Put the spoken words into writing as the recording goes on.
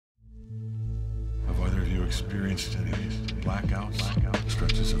experienced any blackouts,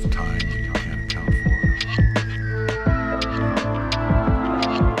 stretches of time that you can't account for?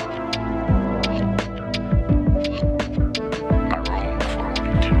 I roam for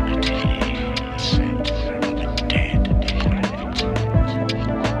eternity, said the dead.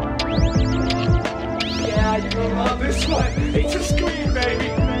 Yeah, you're gonna love this one. It's a scream, baby.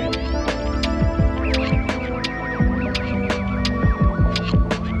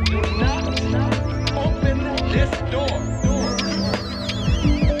 Open this door.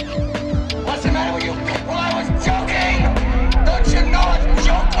 What's the matter with you? Well, I was joking! Don't you know it's a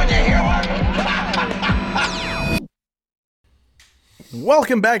joke when you hear one?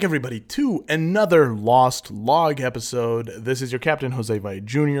 Welcome back, everybody, to another Lost Log episode. This is your Captain Jose Valle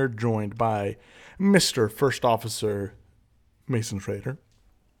Jr., joined by Mr. First Officer Mason Schrader.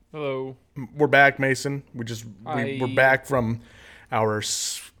 Hello. We're back, Mason. We're back from our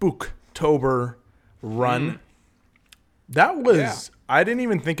Spooktober run. That was, I didn't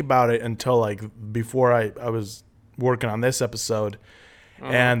even think about it until like before I was working on this episode.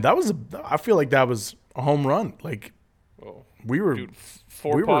 And that was, I feel like that was a home run. Like, Whoa. we were... Dude,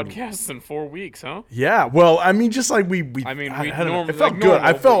 four podcasts in 4 weeks, huh? Yeah, well, I mean, just like we I don't know. It felt good.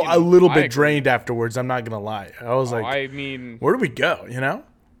 I felt a little bit drained afterwards. I'm not gonna lie. I was like, I mean, where do we go? You know?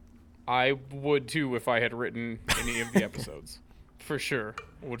 I would too if I had written any of the episodes. For sure,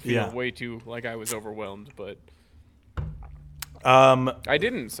 would feel way too like I was overwhelmed, but I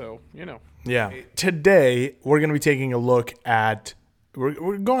didn't. So you know. Yeah. Today we're gonna be taking a look at.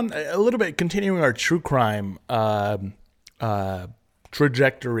 We're going a little bit continuing our true crime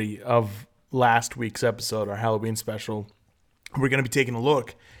trajectory of last week's episode, our Halloween special. We're going to be taking a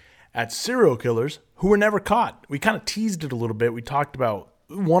look at serial killers who were never caught. We kind of teased it a little bit. We talked about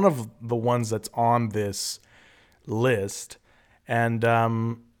one of the ones that's on this list, and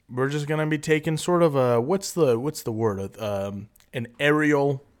we're just going to be taking sort of a what's the word, an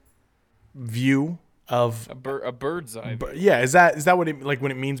aerial view of a bird's eye. Yeah, is that what it like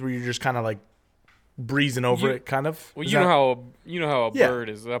when it means where you're just kind of like breezing over it, kind of? Well, you know how a bird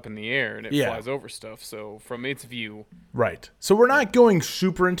is up in the air and it flies over stuff. So from its view, right. So we're not going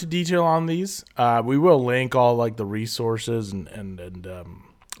super into detail on these. We will link all like the resources and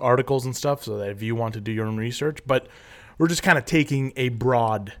articles and stuff, so that if you want to do your own research. But we're just kind of taking a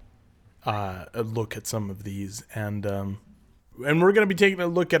broad look at some of these, and we're going to be taking a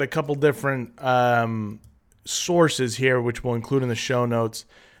look at a couple different sources here, which we'll include in the show notes.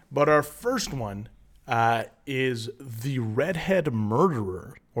 But our first one is the Redhead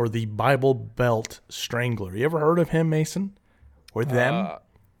Murderer, or the Bible Belt Strangler. You ever heard of him, Mason? Or them?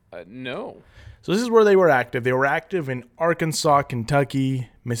 No. So this is where they were active. They were active in Arkansas, Kentucky,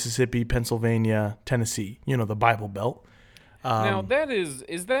 Mississippi, Pennsylvania, Tennessee. You know, the Bible Belt. Now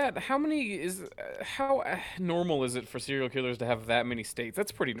how normal is it for serial killers to have that many states?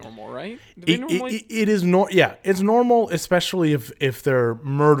 That's pretty normal, right? It is it's normal, especially if they're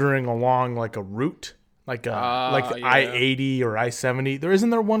murdering along like a route, like the I-80 or I-70. Isn't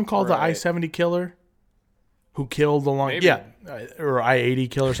there one called the I-70 killer who killed along? Maybe. Or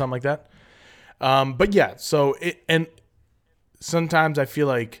I-80 killer or something like that. But yeah, so and sometimes I feel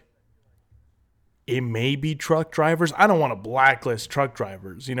like it may be truck drivers. I don't want to blacklist truck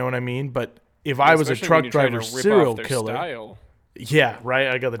drivers, you know what I mean? But if I was a truck driver serial killer, style. Yeah, right.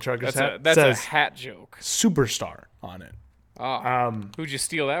 I got the trucker's hat. That's a hat joke. Superstar on it. Who'd you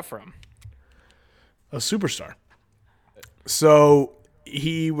steal that from? A superstar. So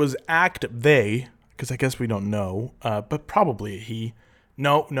he was active. Because I guess we don't know, but probably he.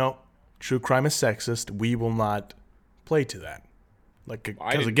 No. True crime is sexist. We will not play to that. Like,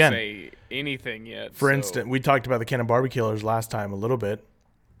 I didn't again, say anything yet. For instance, we talked about the Cannon-Barbie killers last time a little bit.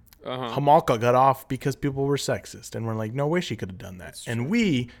 Uh-huh. Hamalka got off because people were sexist, and we're like, no way she could have done that. And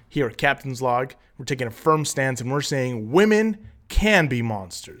we here at Captain's Log, we're taking a firm stance, and we're saying women can be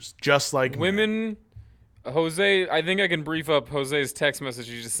monsters, just like women. Men. Jose, I think I can brief up Jose's text message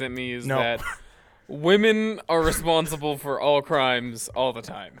you just sent me. That women are responsible for all crimes all the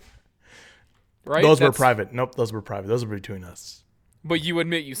time. Right? Those were private. Nope, those were private. Those were between us. But you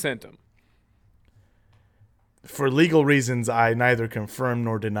admit you sent them. For legal reasons, I neither confirm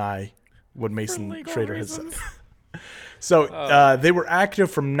nor deny what Mason Schrader has said. So they were active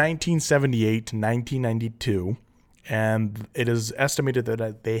from 1978 to 1992, and it is estimated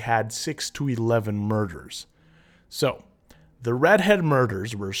that they had 6 to 11 murders. So the Redhead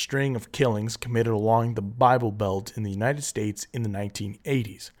murders were a string of killings committed along the Bible Belt in the United States in the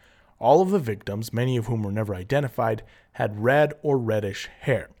 1980s. All of the victims, many of whom were never identified, had red or reddish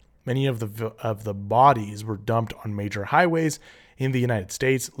hair. Many of the bodies were dumped on major highways in the United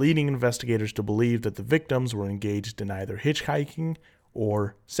States, leading investigators to believe that the victims were engaged in either hitchhiking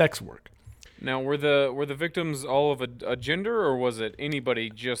or sex work. Now, were the victims all of a gender, or was it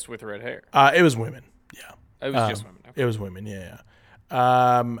anybody just with red hair? It was women. Yeah. It was just women. Okay. It was women, yeah.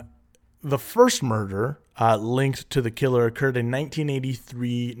 The first murder linked to the killer occurred in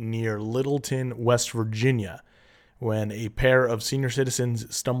 1983 near Littleton, West Virginia, when a pair of senior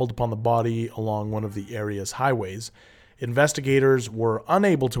citizens stumbled upon the body along one of the area's highways. Investigators were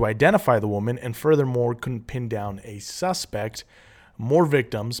unable to identify the woman and furthermore couldn't pin down a suspect. More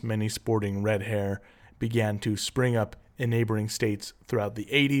victims, many sporting red hair, began to spring up in neighboring states throughout the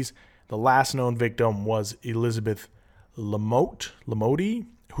 80s. The last known victim was Elizabeth Lamotte,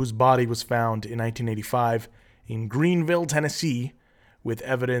 whose body was found in 1985 in Greenville, Tennessee, with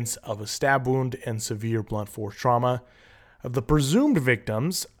evidence of a stab wound and severe blunt force trauma. Of the presumed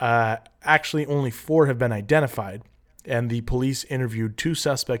victims, actually only 4 have been identified, and the police interviewed 2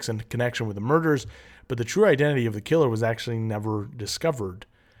 suspects in connection with the murders, but the true identity of the killer was actually never discovered.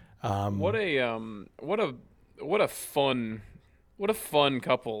 What a fun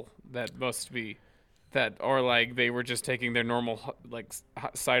couple that must be. That or like they were just taking their normal like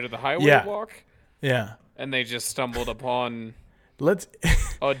side of the highway walk. Yeah. And they just stumbled upon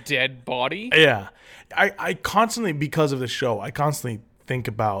a dead body. Yeah. I constantly, because of the show, I constantly think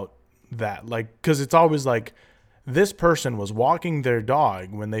about that. Like, because it's always like, this person was walking their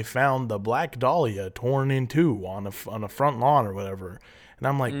dog when they found the black dahlia torn in two on a front lawn or whatever. And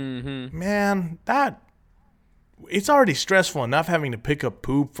I'm like, man, it's already stressful enough having to pick up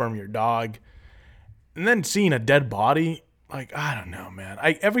poop from your dog. And then seeing a dead body, like, I don't know, man.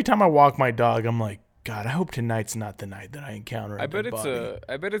 Every time I walk my dog, I'm like, God, I hope tonight's not the night that I encounter a dead body.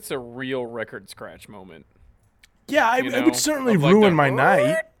 I bet it's a real record scratch moment. Yeah, it would certainly ruin my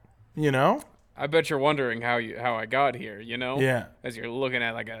night, you know? I bet you're wondering how I got here, you know? Yeah. As you're looking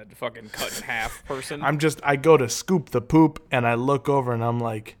at like a fucking cut in half person. I go to scoop the poop and I look over and I'm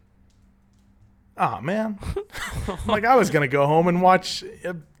like, oh man. Like I was going to go home and watch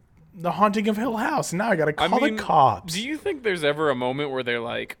The Haunting of Hill House. And now I got to call the cops. Do you think there's ever a moment where they're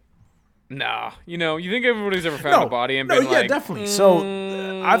like, nah, you know, you think everybody's ever found a body and been like, definitely.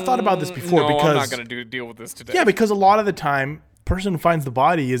 So I've thought about this before because I'm not going to deal with this today. Yeah, because a lot of the time, person who finds the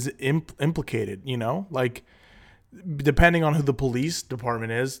body is implicated, you know? Like, depending on who the police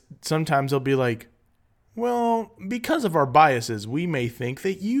department is, sometimes they'll be like, well, because of our biases, we may think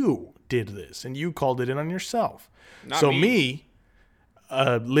that you did this and you called it in on yourself. Not me.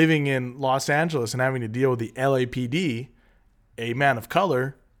 Living in Los Angeles and having to deal with the LAPD, a man of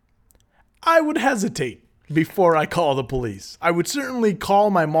color, I would hesitate before I call the police. I would certainly call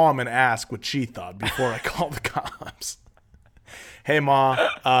my mom and ask what she thought before I call the cops. Hey, Ma,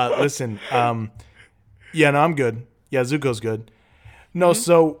 listen, yeah, no, I'm good. Yeah, Zuko's good. No,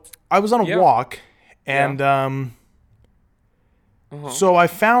 so I was on a walk, and so I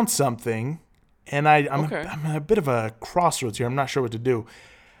found something, and I'm at a bit of a crossroads here. I'm not sure what to do.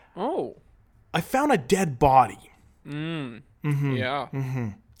 Oh. I found a dead body. Yeah. Mm-hmm.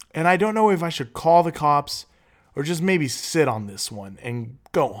 And I don't know if I should call the cops or just maybe sit on this one and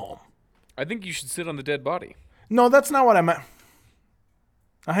go home. I think you should sit on the dead body. No, that's not what I meant.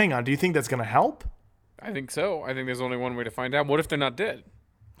 Now, hang on. Do you think that's going to help? I think so. I think there's only one way to find out. What if they're not dead?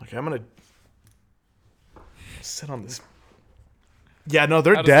 Okay, I'm going to sit on this. Yeah, no,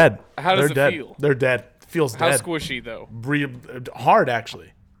 they're dead. How does it feel? They're dead. It feels How dead. squishy, though? Hard,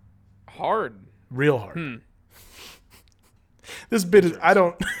 actually. Hard? Real hard. This bit is... I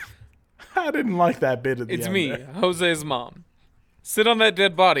didn't like that bit at the end. It's me, there. Jose's mom. Sit on that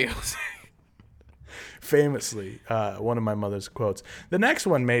dead body, Jose. Famously, one of my mother's quotes. The next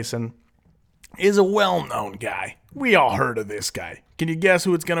one, Mason, is a well-known guy. We all heard of this guy. Can you guess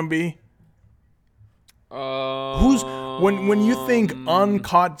who it's gonna be? Who's when you think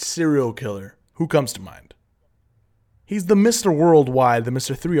uncaught serial killer? Who comes to mind? He's the Mr. Worldwide, the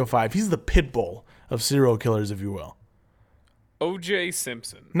Mr. 305. He's the pit bull of serial killers, if you will. O.J.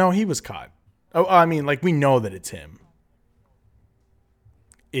 Simpson. No, he was caught. Oh, I mean, like we know that it's him.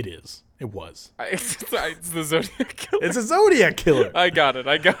 It is. It was. It's the Zodiac Killer. It's a Zodiac Killer. I got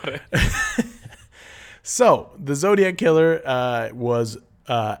it. So, the Zodiac Killer was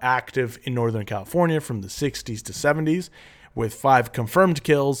active in Northern California from the 60s to 70s with 5 confirmed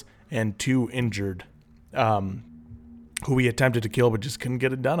kills and 2 injured who he attempted to kill but just couldn't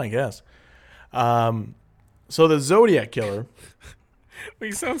get it done, I guess. So, the Zodiac Killer... Well,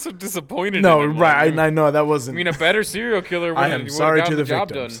 you sound so disappointed. No, right. I know that wasn't... I mean, a better serial killer would have gotten the job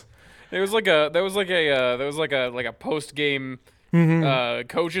done. There was like a post game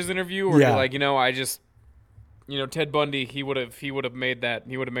coaches interview where you're like, you know, I just Ted Bundy, he would have made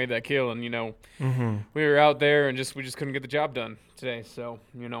that kill, and we were out there and we just couldn't get the job done today. So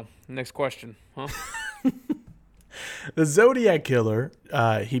next question, huh? The Zodiac Killer,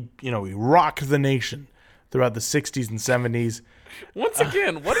 he rocked the nation throughout the 60s and 70s. Once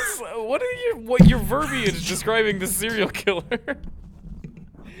again, what your verbiage describing the serial killer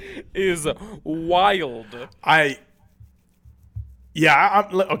is wild. Okay,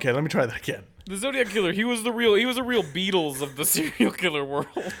 let me try that again. The Zodiac Killer, he was a real Beatles of the serial killer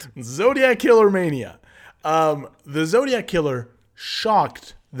world. Zodiac Killer mania. The Zodiac Killer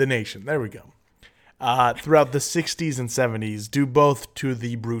shocked the nation. There we go. Throughout the 60s and 70s, due both to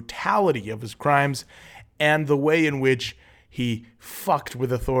the brutality of his crimes and the way in which he fucked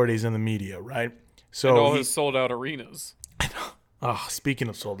with authorities and the media, right? So and all his sold-out arenas. Oh, speaking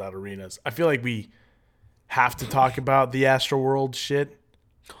of sold-out arenas, I feel like we have to talk about the Astroworld shit.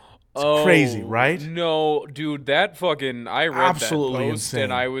 It's crazy, right? No, dude, that fucking I read Absolutely that post insane.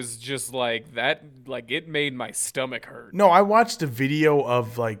 and I was just like it made my stomach hurt. No, I watched a video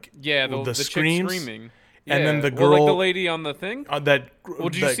of the chick screams, screaming. and then Yeah, the girl, like the lady on the thing. Well,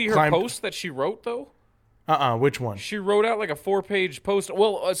 Did you see her post that she wrote though? Which one? She wrote out like a 4-page post.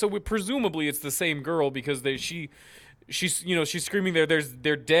 Well, presumably it's the same girl because she's screaming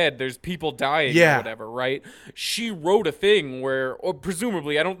they're dead. There's people dying or whatever, right? She wrote a thing where, or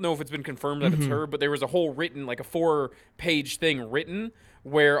presumably, I don't know if it's been confirmed that it's her, but there was a whole written, like a 4-page thing written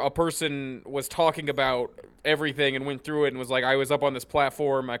where a person was talking about everything and went through it and was like, I was up on this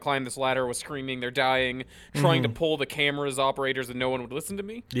platform, I climbed this ladder, was screaming, they're dying, trying to pull the cameras, operators, and no one would listen to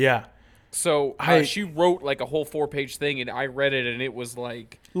me. Yeah. So she wrote like a whole 4-page thing, and I read it, and it was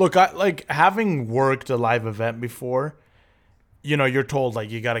like, look, having worked a live event before, you're told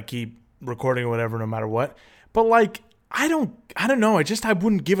you got to keep recording or whatever, no matter what. But I don't know. I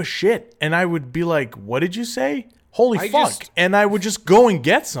wouldn't give a shit, and I would be like, "What did you say? Holy fuck!" And I would just go and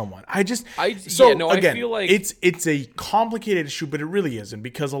get someone. I feel like it's a complicated issue, but it really isn't,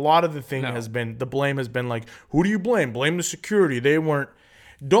 because a lot of the thing the blame has been like, who do you blame? Blame the security. They weren't.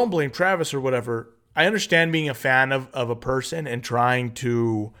 Don't blame Travis or whatever. I understand being a fan of a person and trying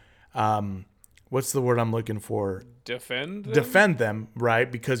to, what's the word I'm looking for? Defend them,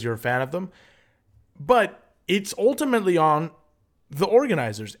 right? Because you're a fan of them. But it's ultimately on the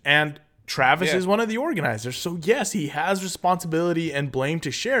organizers, and Travis is one of the organizers. So yes, he has responsibility and blame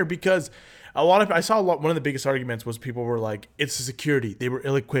to share, because one of the biggest arguments was people were like, it's the security. They were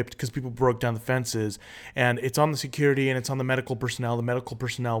ill-equipped because people broke down the fences, and it's on the security and it's on the medical personnel. The medical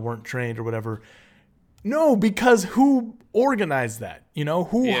personnel weren't trained or whatever. No, because who organized that?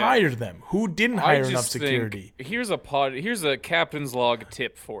 Who hired them? Who didn't hire enough security? Here's a captain's log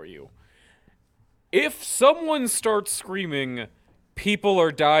tip for you. If someone starts screaming, people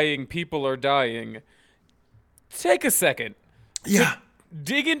are dying, take a second. Yeah.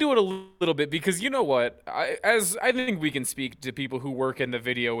 Dig into it a little bit, because you know what? I think we can speak to people who work in the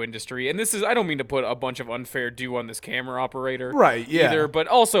video industry, and I don't mean to put a bunch of unfair due on this camera operator, right? Yeah. Either, but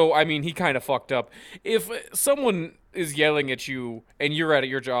also, I mean, he kind of fucked up. If someone is yelling at you and you're at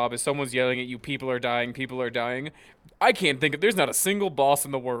your job, if someone's yelling at you, people are dying, I can't think of. There's not a single boss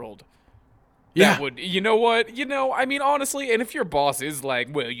in the world that would. You know what? I mean, honestly, and if your boss is like,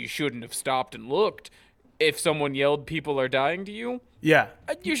 well, you shouldn't have stopped and looked. If someone yelled, people are dying to you,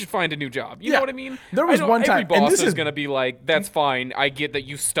 you should find a new job. You know what I mean? There was one time, every boss is going to be like, that's fine. I get that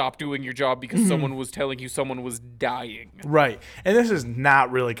you stopped doing your job because someone was telling you someone was dying. Right. And this is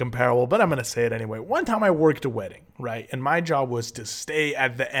not really comparable, but I'm going to say it anyway. One time I worked a wedding, right? And my job was to stay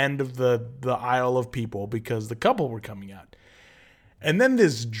at the end of the aisle of people because the couple were coming out. And then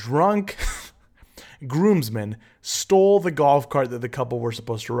this drunk groomsman stole the golf cart that the couple were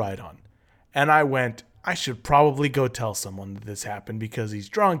supposed to ride on. And I went, I should probably go tell someone that this happened because he's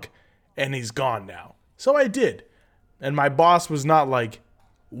drunk and he's gone now. So I did. And my boss was not like,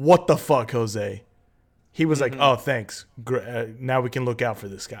 what the fuck, Jose? He was like, oh, thanks. Now we can look out for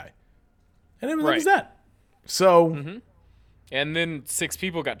this guy. And it was that. So. And then 6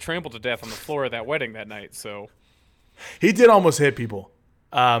 people got trampled to death on the floor of that wedding that night. So. He did almost hit people.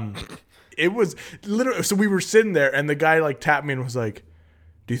 It was literally. So we were sitting there and the guy tapped me and was like,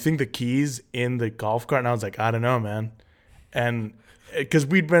 do you think the key's in the golf cart? And I was like, I don't know, man. And because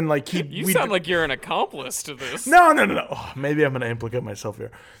we'd been you sound like you're an accomplice to this. No. Oh, maybe I'm going to implicate myself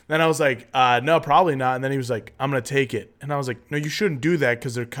here. Then I was like, no, probably not. And then he was like, I'm going to take it. And I was like, no, you shouldn't do that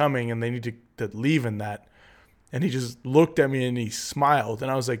because they're coming and they need to leave in that. And he just looked at me and he smiled. And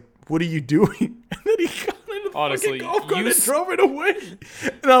I was like, what are you doing? And then he got in the fucking golf cart and drove it away.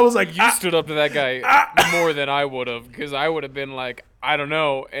 And I was like, you stood up to that guy more than I would have, because I would have been like, I don't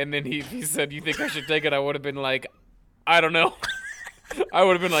know. And then he said, you think I should take it? I would have been like, I don't know. I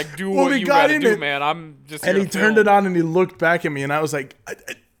would have been like, do what you gotta do, man. I'm just And here he to turned film. it on and he looked back at me and I was like,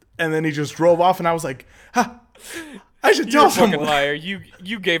 and then he just drove off and I was like, I should You're tell a fucking someone. liar.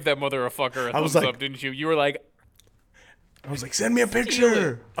 You gave that motherfucker a was thumbs like- up, didn't you? You were like, I was like, send me a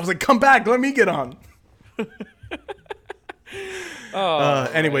picture. I was like, come back, let me get on.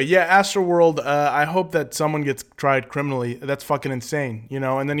 Anyway, yeah, Astroworld. I hope that someone gets tried criminally. That's fucking insane, you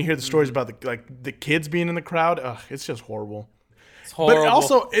know. And then you hear the stories about the kids being in the crowd. Ugh, it's just horrible. it's horrible.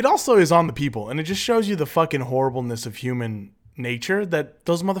 But it also is on the people, and it just shows you the fucking horribleness of human nature. That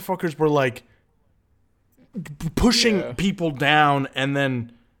those motherfuckers were like pushing people down and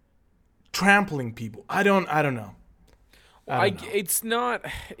then trampling people. I don't know. It's not.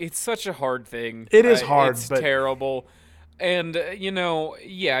 It's such a hard thing. It is hard, It's but- terrible. And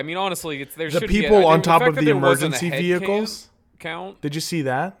yeah. I mean, honestly, there The should be people on the top fact of that the there wasn't a emergency head vehicles. count. Did you see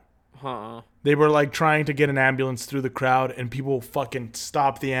that? Huh. They were like trying to get an ambulance through the crowd, and people fucking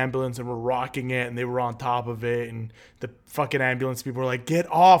stopped the ambulance and were rocking it, and they were on top of it, and the fucking ambulance people were like, "Get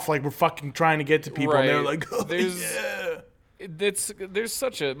off!" Like we're fucking trying to get to people, and they were Right. like, oh, There's- "Yeah." There's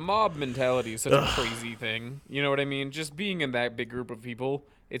such a mob mentality, such a crazy thing. You know what I mean? Just being in that big group of people,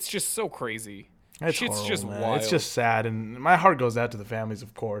 it's just so crazy. It's Shit's horrible, just man. wild. It's just sad, and my heart goes out to the families,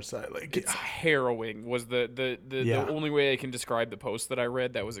 of course. It's harrowing. Was the Yeah. only way I can describe the post that I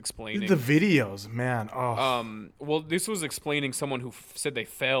read that was explaining. the videos, man. Oh, Well, this was explaining someone who said they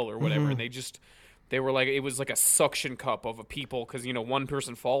fell or whatever, Mm-hmm. and they were like, it was like a suction cup of a people because one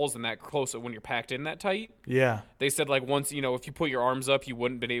person falls and that close when you're packed in that tight. yeah. They said like once if you put your arms up, you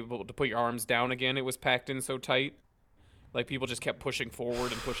wouldn't been able to put your arms down again. It was packed in so tight, like people just kept pushing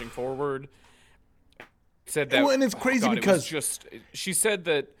forward and pushing forward. Said that, Well, and it's crazy it was because- just she said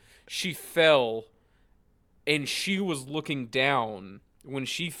that she fell, and she was looking down when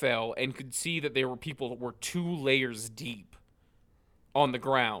she fell and could see that there were people that were 2 layers deep on the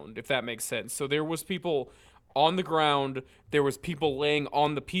ground, if that makes sense. So there was people on the ground, there was people laying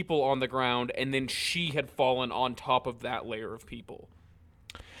on the people on the ground, and then she had fallen on top of that layer of people.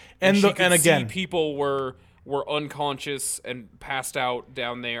 And she could again, see people were unconscious and passed out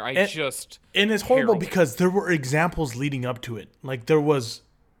down there. And it's horrible Terrible. because there were examples leading up to it. Like there was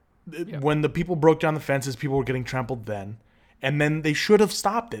when the people broke down the fences, people were getting trampled then. And then they should have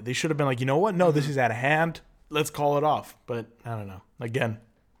stopped it. They should have been like, you know what? No, this is out of hand. Let's call it off. But I don't know. Again,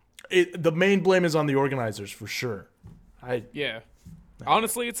 the main blame is on the organizers for sure. Yeah.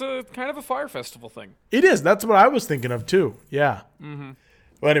 Honestly, it's a kind of a fire festival thing. It is. That's what I was thinking of too. Yeah. Mm-hmm.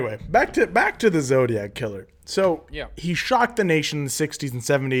 Well, anyway, back to the Zodiac Killer. So Yeah. he shocked the nation in the 60s and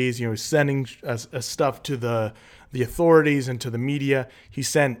 70s. You know, sending stuff to the authorities and to the media. He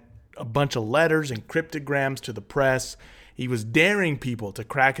sent a bunch of letters and cryptograms to the press. He was daring people to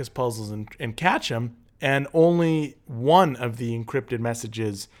crack his puzzles and catch him. And only one of the encrypted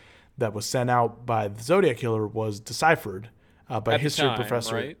messages that was sent out by the Zodiac Killer was deciphered by a At the history time,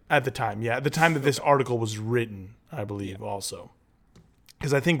 professor right? at the time. Yeah, at the time that this article was written, I believe, also.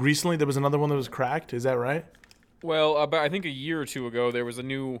 Because I think recently there was another one that was cracked. Is that right? Well, about I think a year or two ago, there was a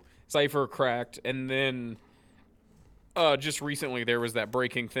new cipher cracked, and then just recently there was that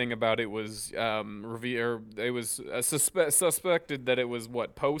breaking thing about it was suspected that it was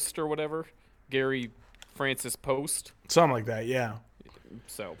Post or whatever, Gary Francis Post. Something like that, yeah.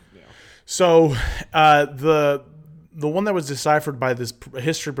 So yeah. So the one that was deciphered by this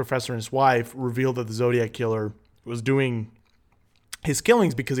history professor and his wife revealed that the Zodiac Killer was doing his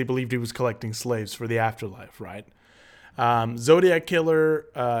killings because he believed he was collecting slaves for the afterlife, right? Zodiac Killer,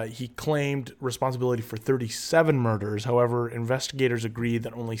 he claimed responsibility for 37 murders. However, investigators agreed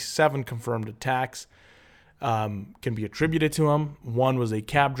that only 7 confirmed attacks can be attributed to him. 1 was a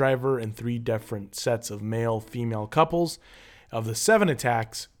cab driver and 3 different sets of male-female couples. Of the 7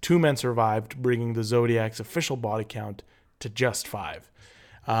 attacks, 2 men survived, bringing the Zodiac's official body count to just 5.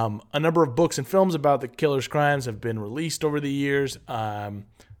 A number of books and films about the killer's crimes have been released over the years.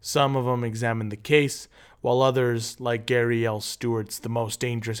 Some of them examine the case, while others, like Gary L. Stewart's The Most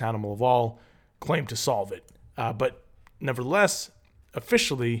Dangerous Animal of All, claim to solve it. But nevertheless,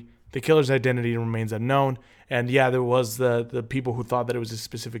 officially, the killer's identity remains unknown. And yeah, there was the people who thought that it was a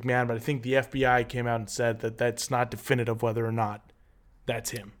specific man, but I think the FBI came out and said that that's not definitive whether or not that's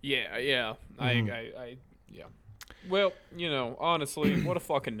him. Yeah, yeah. Mm-hmm. I yeah. Well, honestly, what a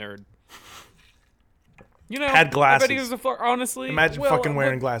fucking nerd. Had glasses. I bet he was honestly. Imagine fucking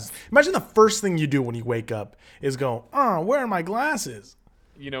wearing glasses. Imagine the first thing you do when you wake up is go, where are my glasses?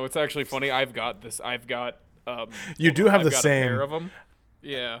 It's actually funny. I've got this. I've got. You do have I've the got same. A pair of them.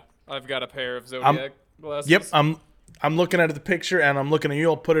 Yeah, I've got a pair of Zodiac glasses. Yep, I'm looking at the picture and I'm looking at you.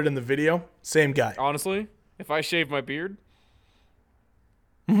 I'll put it in the video. Same guy. Honestly, if I shave my beard,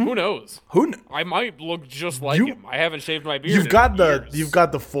 who knows? I might look just like him. I haven't shaved my beard. You've got years.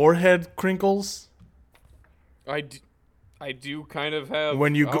 the forehead crinkles. I do kind of have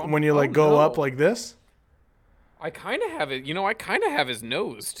When you go up like this. I kind of have it. I kind of have his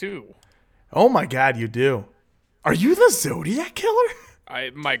nose too. Oh my God, you do. Are you the Zodiac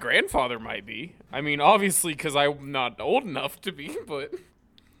killer? My grandfather might be. I mean, obviously, because I'm not old enough to be, but.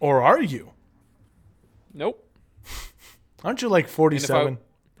 Or are you? Nope. Aren't you like 47?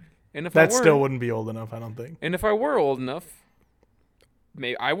 And if that I were, still wouldn't be old enough, I don't think. And if I were old enough,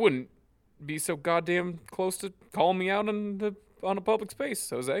 maybe I wouldn't be so goddamn close to calling me out on a public space,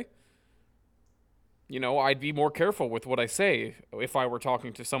 Jose. I'd be more careful with what I say if I were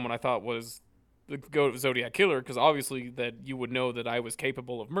talking to someone I thought was the Zodiac killer, because obviously that you would know that I was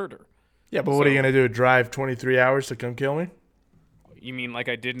capable of murder. Yeah, but what are you going to do? Drive 23 hours to come kill me? You mean like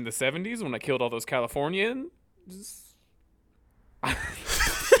I did in the 70s when I killed all those Californians?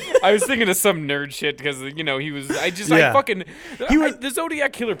 I was thinking of some nerd shit because, he was... the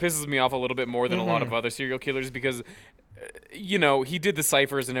Zodiac killer pisses me off a little bit more than a lot of other serial killers because, he did the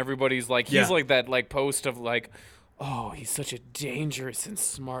ciphers and everybody's like... He's like that, like, post of, like... Oh, he's such a dangerous and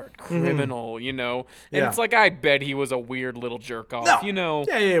smart criminal, And it's like, I bet he was a weird little jerk off,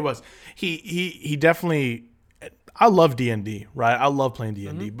 Yeah, it was. He definitely... I love D&D, right? I love playing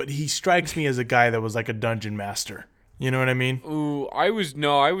D&D, but he strikes me as a guy that was like a dungeon master. You know what I mean? Ooh,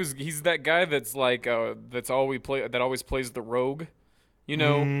 he's that guy that's like, that always plays the rogue,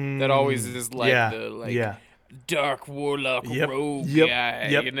 that always is like dark warlock rogue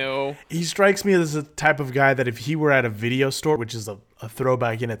guy, He strikes me as the type of guy that if he were at a video store, which is a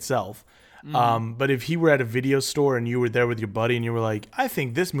throwback in itself, but if he were at a video store and you were there with your buddy and you were like, I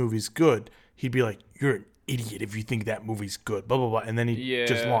think this movie's good, he'd be like, you're an idiot if you think that movie's good, blah, blah, blah. And then he'd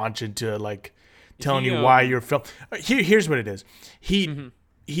just launch into like telling you why your film. Here's what it is.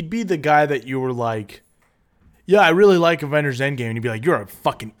 He'd be the guy that you were like, yeah, I really like Avengers Endgame. And you'd be like, you're a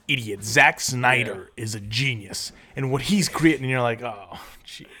fucking idiot. Zack Snyder is a genius. And what he's creating, and you're like, oh,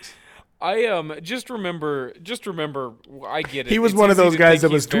 jeez. I just remember I get it. He was one of those guys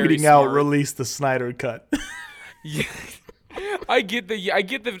that was tweeting out, release the Snyder cut. Yeah. I get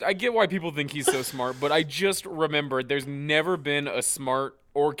why people think he's so smart, but I just remembered there's never been a smart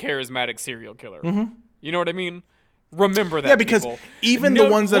or charismatic serial killer. You know what I mean? Remember that. Yeah, because even the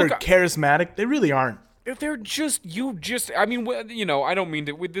ones that are charismatic, they really aren't. They're just I mean, I don't mean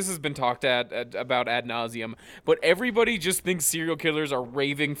to. This has been talked about ad nauseum, but everybody just thinks serial killers are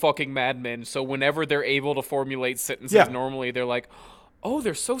raving fucking madmen. So whenever they're able to formulate sentences normally, they're like, oh,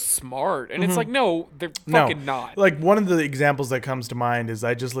 they're so smart. And it's like, no, they're fucking not. Like, one of the examples that comes to mind is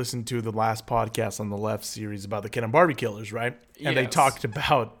I just listened to the last podcast on the Left series about the Ken and Barbie killers, right? And they talked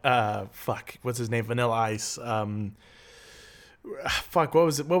about, what's his name? Vanilla Ice. What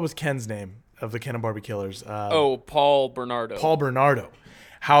was Ken's name of the Ken and Barbie killers? Paul Bernardo. Paul Bernardo.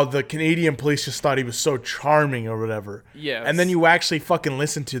 How the Canadian police just thought he was so charming or whatever. Yes. And then you actually fucking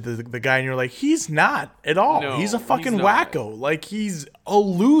listen to the guy and you're like, he's not at all. No, he's a fucking wacko. Like, he's a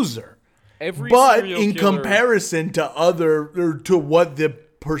loser. But in comparison to what the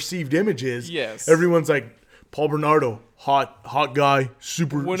perceived image is, everyone's like, Paul Bernardo, hot guy,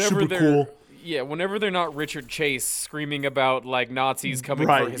 super cool. Yeah, whenever they're not Richard Chase screaming about like Nazis coming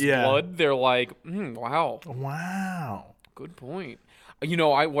for his blood, they're like, wow. Wow. Good point.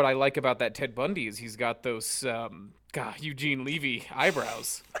 What I like about that Ted Bundy is he's got those Eugene Levy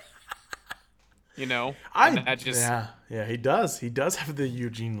eyebrows. He does. He does have the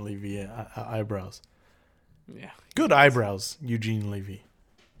Eugene Levy eyebrows. Yeah. Good eyebrows, Eugene Levy.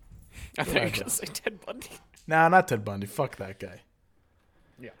 I thought you were going to say Ted Bundy. Nah, not Ted Bundy. Fuck that guy.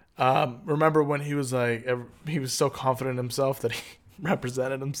 Yeah. Remember when he was like, he was so confident in himself that he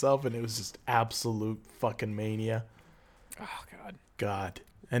represented himself and it was just absolute fucking mania. Oh, God.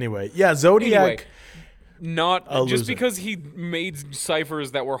 Anyway, Zodiac. Not just because he made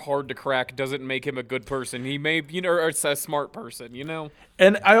ciphers that were hard to crack doesn't make him a good person. He may, or a smart person,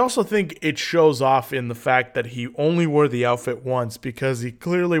 And I also think it shows off in the fact that he only wore the outfit once because he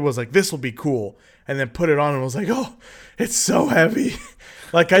clearly was like, this will be cool. And then put it on and was like, oh, it's so heavy.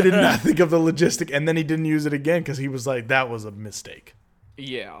 Like, I did not think of the logistic. And then he didn't use it again because he was like, that was a mistake.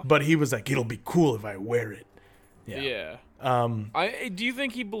 Yeah. But he was like, it'll be cool if I wear it. Yeah. Do you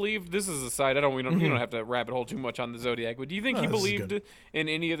think he believed? This is a side. We don't have to rabbit hole too much on the Zodiac. But do you think he believed in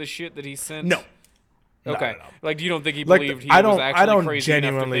any of the shit that he sent? No. Okay. No. Like, you don't think he believed he was actually crazy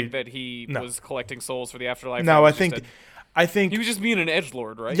enough to think that he was collecting souls for the afterlife? No, I think I think He was just being an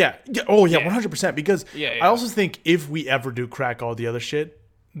edgelord, right? yeah. Oh yeah, 100%. Because Yeah, I also think if we ever do crack all the other shit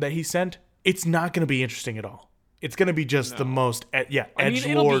that he sent, it's not going to be interesting at all. It's going to be just the most I mean, edgelord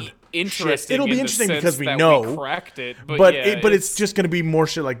it'll be shit. interesting. It'll be in the interesting sense because we that know. we cracked it, But yeah, it's just going to be more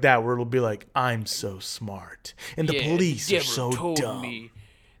shit like that where it'll be like, I'm so smart and the police are so dumb.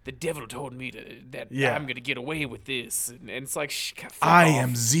 The devil told me that Yeah. I'm gonna get away with this, and it's like, fuck I off,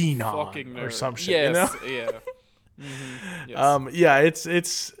 am Xenon fucking or nerd. some shit. Yes, You know? yeah. Yes.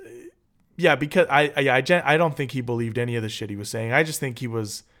 It's because I don't think he believed any of the shit he was saying. I just think he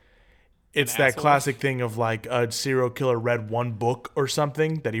was. It's that asshole. classic thing of like a serial killer read one book or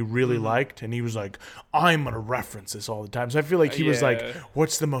something that he really liked, and he was like, "I'm gonna reference this all the time." So I feel like he was like, Yeah.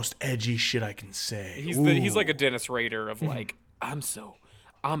 "What's the most edgy shit I can say?" He's like a Dennis Rader of like,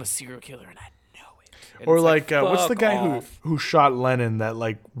 I'm a serial killer and I know it. And Or it's like what's the fuck guy off. who shot Lennon that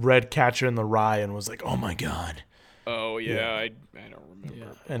like read Catcher in the Rye and was like, "Oh my god." Oh yeah, I don't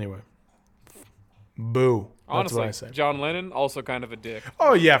remember. Anyway, boo. That's Honestly, what I say. John Lennon also kind of a dick.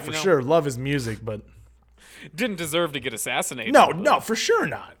 Oh yeah, for know? sure. Love his music, but Didn't deserve to get assassinated. no, for sure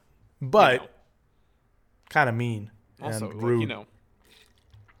not. But know. kind of mean Also, and like, rude.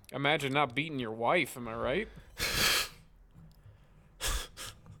 imagine not beating your wife. Am I right?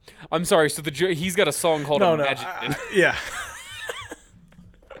 I'm sorry. So he's got a song called No, Imagine. yeah.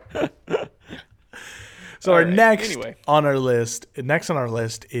 So our Alright, next anyway. on our list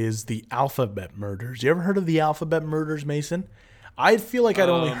is the Alphabet Murders. You ever heard of the Alphabet Murders, Mason? I feel like I'd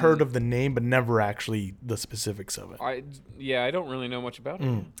only heard of the name, but never actually the specifics of it. I don't really know much about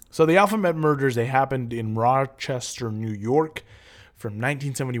it. So the Alphabet Murders, they happened in Rochester, New York from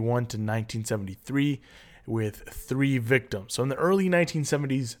 1971 to 1973 with 3 victims. So in the early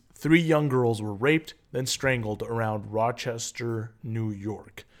 1970s, 3 young girls were raped, then strangled around Rochester, New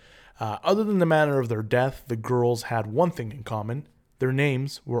York. Other than the manner of their death, the girls had one thing in common. Their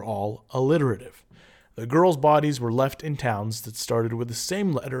names were all alliterative. The girls' bodies were left in towns that started with the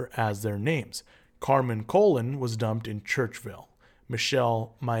same letter as their names. Carmen Colon was dumped in Churchville,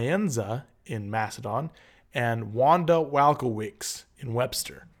 Michelle Mayenza in Macedon, and Wanda Walkowicz in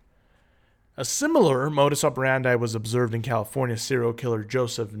Webster. A similar modus operandi was observed in California serial killer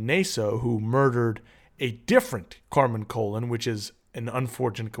Joseph Naso, who murdered a different Carmen Colon, which is an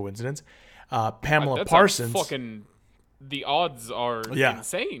unfortunate coincidence. Pamela That's Parsons. The odds are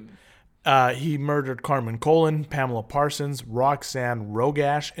insane. He murdered Carmen Colon, Pamela Parsons, Roxanne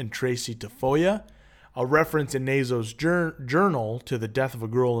Rogash, and Tracy Tafoya. A reference in Naso's journal to the death of a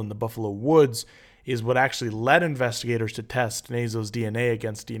girl in the Buffalo Woods is what actually led investigators to test Naso's DNA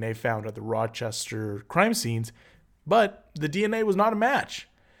against DNA found at the Rochester crime scenes, but the DNA was not a match.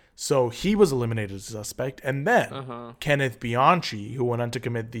 So he was eliminated as a suspect. And then Kenneth Bianchi, who went on to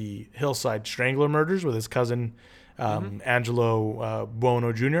commit the Hillside Strangler murders with his cousin Angelo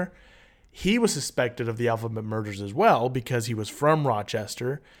Buono Jr., he was suspected of the Alphabet Murders as well because he was from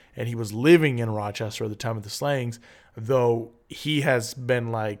Rochester and he was living in Rochester at the time of the slayings, though he has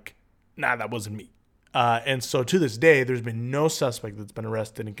been like, nah, that wasn't me. And so to this day, there's been no suspect that's been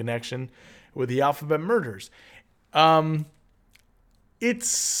arrested in connection with the Alphabet Murders. It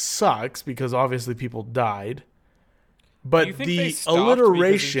sucks because obviously people died, but Do you think the they stopped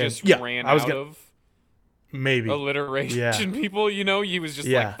alliteration, because he just ran out of maybe alliteration people, he was just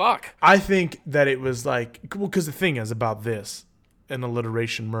like, fuck. I think that it was like, well, because the thing is about this, an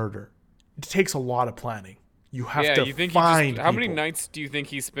alliteration murder, it takes a lot of planning. You have to you think find how many people. nights do you think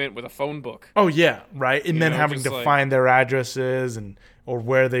he spent with a phone book? Oh yeah, right. And then having just to like- find their addresses or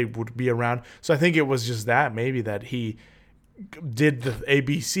where they would be around. So I think it was just that maybe that he did the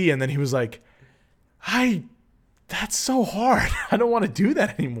ABC and then he was like, that's so hard. I don't want to do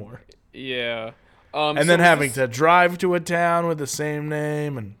that anymore. Yeah. And then having to drive to a town with the same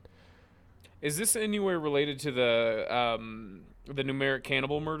name and Is this anywhere related to the numeric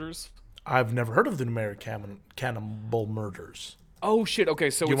cannibal murders? I've never heard of the numeric cannibal murders. Oh shit! Okay,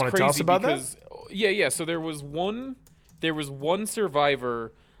 so You it's wanna crazy tell us about that? because yeah. So there was one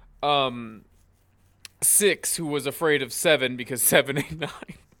survivor, 6 who was afraid of 7 because 7, 8, 9.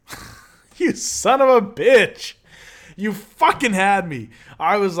 You son of a bitch. You fucking had me.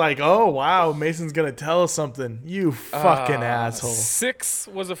 I was like, oh, wow, Mason's going to tell us something. You fucking asshole. 6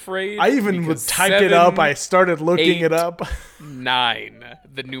 was afraid. I even because typed it up. 7, I started looking 8, it up. 9.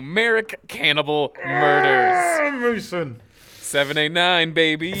 The numeric cannibal murders. Mason, 7, 8, 9,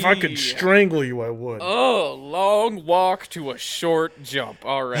 baby. if I could strangle you, I would. Oh, long walk to a short jump.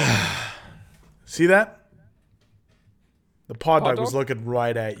 All right. See that? The pod dog dog? was looking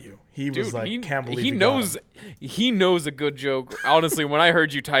right at you. He was Dude, like, can't believe he you got knows him. he knows a good joke. Honestly, when I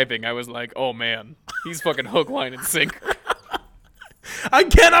heard you typing, I was like, "Oh man, he's fucking hook, line, and sinker." I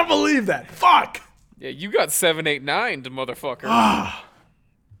cannot believe that. Fuck. Yeah, you got 789, motherfucker.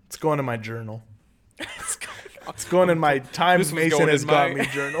 It's going in my journal. It's going in my Time This was Mason going has in got my- me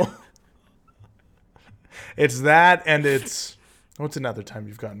journal. It's that, and it's what's another time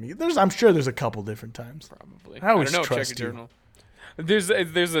you've gotten me? I'm sure there's a couple different times. Probably. I always don't know. trust Check your you. journal.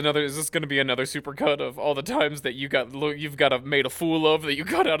 There's another. Is this going to be another supercut of all the times that you've got made a fool of that you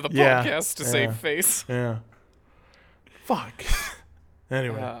got out of the Yeah, podcast to yeah. save face? Yeah. Fuck.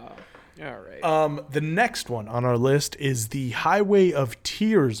 Anyway. All right. The next one on our list is the Highway of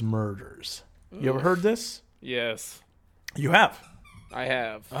Tears murders. You ever heard this? Yes, You have. I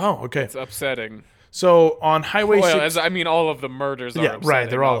have. Oh, okay. It's upsetting. So on Highway Well, 6, all of the murders are Yeah, upsetting, right,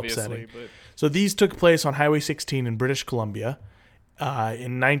 they're all obviously, upsetting. But so these took place on Highway 16 in British Columbia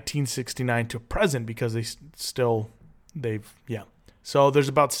in 1969 to present because So there's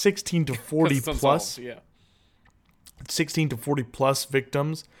about 16 to 40 it's plus. unsolved, yeah. 16 to 40 plus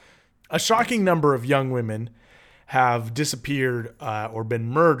victims. A shocking number of young women have disappeared or been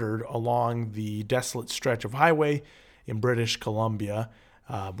murdered along the desolate stretch of highway in British Columbia,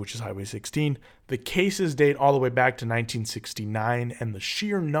 which is Highway 16. The cases date all the way back to 1969, and the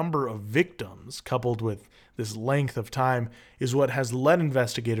sheer number of victims, coupled with this length of time, is what has led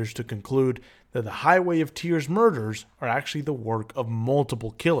investigators to conclude that the Highway of Tears murders are actually the work of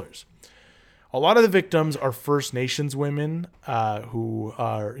multiple killers. A lot of the victims are First Nations women who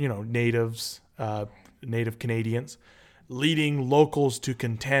are, natives, Native Canadians, leading locals to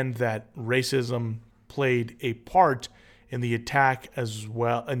contend that racism played a part in the attacks as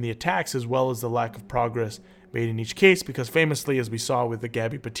well as the lack of progress made in each case. Because famously, as we saw with the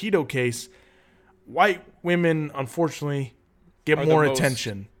Gabby Petito case, white women unfortunately get Are more the most-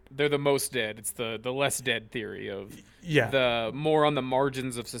 attention. They're the most dead. It's the less dead theory of Yeah. the more on the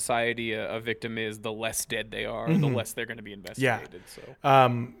margins of society a victim is, the less dead they are, the less they're going to be investigated.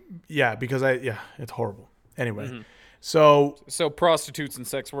 Because it's horrible. Anyway, Mm-hmm. so prostitutes and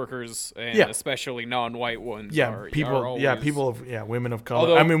sex workers, and Yeah. especially non-white ones, yeah, are people, always, women of color.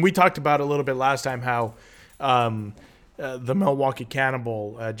 Although- I mean, we talked about a little bit last time how the Milwaukee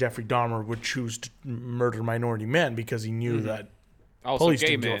cannibal Jeffrey Dahmer would choose to murder minority men because he knew that also police gay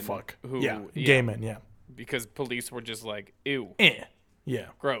didn't give men a fuck. who, Gay men, yeah. because police were just like, ew, Yeah.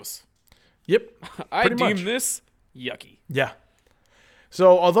 gross. Yep. I Pretty deem much. this yucky. Yeah.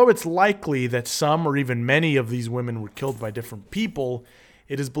 So, although it's likely that some or even many of these women were killed by different people,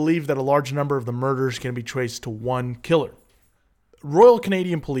 it is believed that a large number of the murders can be traced to one killer. Royal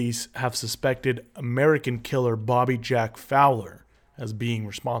Canadian Police have suspected American killer Bobby Jack Fowler as being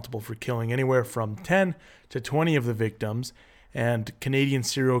responsible for killing anywhere from 10 to 20 of the victims, and Canadian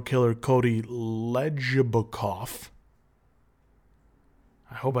serial killer Cody Legebokoff.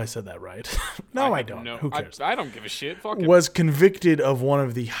 I hope I said that right. No, I don't. No, Who cares? I don't give a shit. Fuck it. Was convicted of one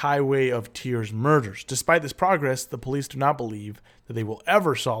of the Highway of Tears murders. Despite this progress, the police do not believe that they will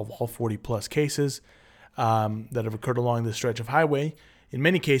ever solve all 40-plus cases that have occurred along this stretch of highway. In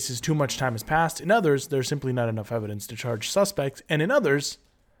many cases, too much time has passed. In others, there's simply not enough evidence to charge suspects. And in others,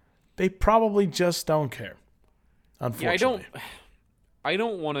 they probably just don't care, unfortunately. I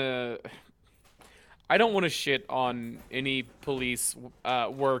don't want to shit on any police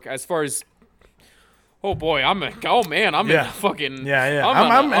work as far as. Oh boy, I'm in Yeah. a fucking Yeah.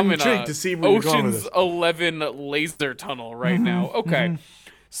 I'm I'm in intrigued a to see where you're going with Ocean's this. 11 laser tunnel right now. Okay,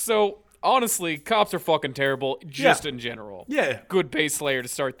 so honestly, cops are fucking terrible just in general. Yeah. Good base layer to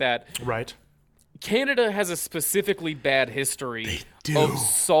start that. Right. Canada has a specifically bad history do. of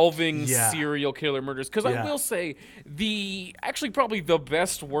solving Yeah. serial killer murders. Because Yeah. I will say, probably the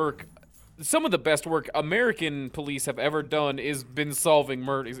best work, some of the best work American police have ever done is been solving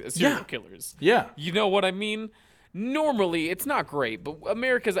murders, serial Yeah. killers. Yeah. You know what I mean? Normally, it's not great, but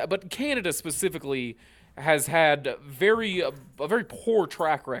Canada specifically has had a very poor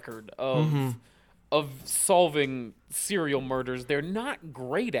track record of solving serial murders. They're not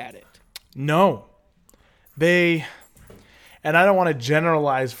great at it. No. And I don't want to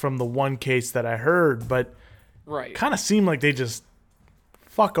generalize from the one case that I heard, but Right. kind of seemed like they just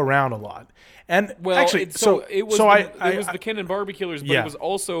fuck around a lot. And Well, actually, it was the Ken and Barbie killers, but Yeah. it was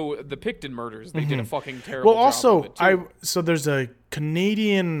also the Picton murders. They did a fucking terrible well, job also, of it too. so there's a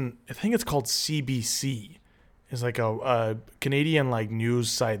Canadian, I think it's called CBC. It's like a Canadian like news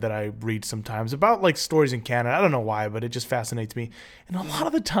site that I read sometimes about like stories in Canada. I don't know why, but it just fascinates me. And a lot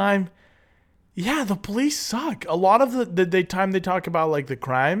of the time, yeah, the police suck. A lot of the time they talk about like the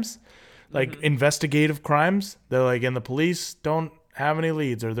crimes, like investigative crimes, they're like, and the police don't have any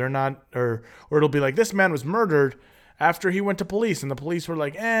leads, or they're not, or it'll be like, this man was murdered after he went to police, and the police were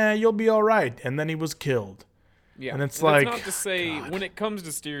like, you'll be all right, and then he was killed. Yeah, And it's that's like, not to say when it comes to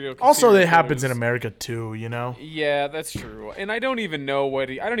also serial it happens in killers- America too, you know? Yeah, that's true. And I don't even know what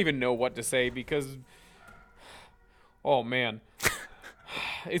to say because, oh man,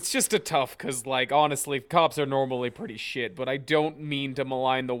 it's just a tough. Because like honestly, cops are normally pretty shit. But I don't mean to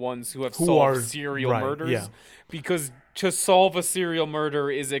malign the ones who have Who solved are- serial right, murders, yeah. because to solve a serial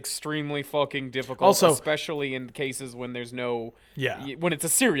murder is extremely fucking difficult. Also- especially in cases when there's no Yeah. when it's a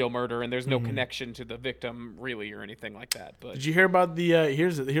serial murder and there's no connection to the victim really or anything like that. But Did you hear about the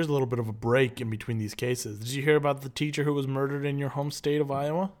here's a little bit of a break in between these cases. Did you hear about the teacher who was murdered in your home state of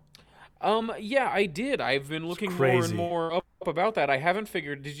Iowa? Yeah, I did. I've been looking more crazy. and more up about that. I haven't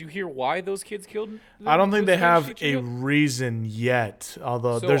figured. Did you hear why those kids killed? I don't think those they have kids a yet? reason yet,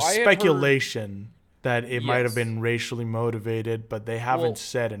 although So there's I had speculation that it might have Yes. been racially motivated, but they haven't Well,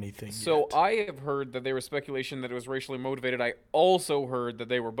 said anything So yet. I have heard that there was speculation that it was racially motivated. I also heard that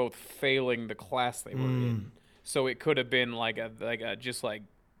they were both failing the class they were in. So it could have been like a just like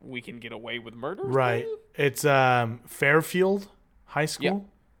we can get away with murder. Right. It's Fairfield High School?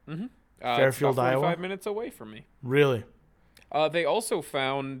 Fairfield, it's about 45 Iowa? minutes away from me. Really? They also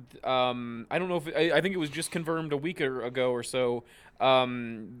found, I don't know if, I think it was just confirmed a week ago or so,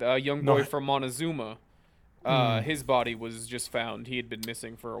 a young boy No. from Montezuma, his body was just found. He had been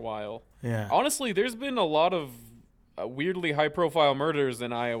missing for a while. Yeah. Honestly, there's been a lot of weirdly high-profile murders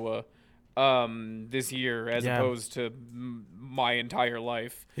in Iowa this year as Yeah. opposed to my entire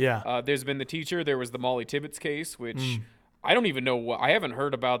life. Yeah. There's been the teacher. There was the Molly Tibbetts case, which I don't even know what. I haven't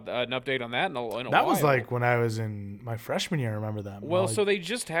heard about an update on that in a while. That was like when I was in my freshman year. I remember that. Well, Molly- so they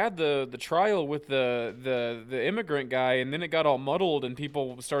just had the trial with the immigrant guy, and then it got all muddled, and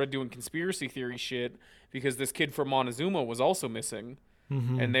people started doing conspiracy theory shit because this kid from Montezuma was also missing,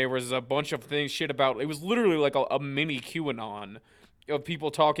 and there was a bunch of shit about. It was literally like a mini QAnon of people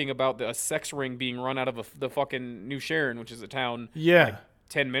talking about a sex ring being run out of the fucking New Sharon, which is a town. yeah.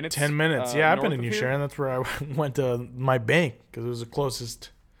 10 minutes. 10 minutes. Yeah, I've been north in of New here. Sharon. That's where I went to my bank because it was the closest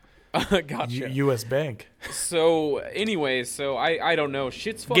Gotcha. U.S. bank. So, anyways, I don't know.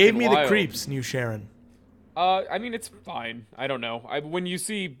 Shit's fucking Gave me the wild. creeps, New Sharon. I mean, it's fine. I don't know. Once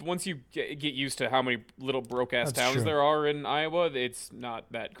you get used to how many little broke ass That's towns true. there are in Iowa, it's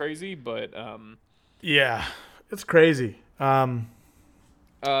not that crazy. But Yeah, it's crazy. but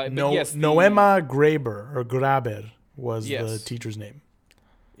yes, Noema Graber was the Yes. teacher's name.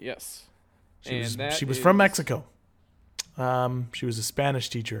 Yes, She was from Mexico. She was a Spanish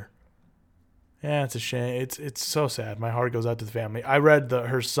teacher. Yeah, it's a shame. It's so sad. My heart goes out to the family. I read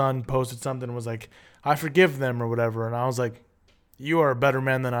her son posted something and was like, "I forgive them" or whatever, and I was like, "You are a better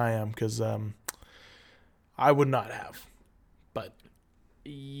man than I am," because I would not have. But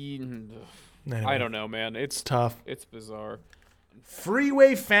anyway, I don't know, man. It's tough. It's bizarre.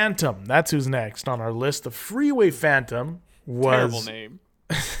 Freeway Phantom. That's who's next on our list. The Freeway Phantom was Terrible name.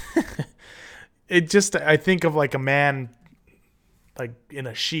 It just, I think of like a man like in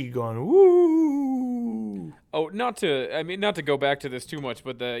a sheet going, woo. Oh, not to go back to this too much,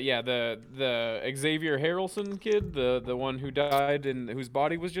 but the Xavier Harrelson kid, the one who died and whose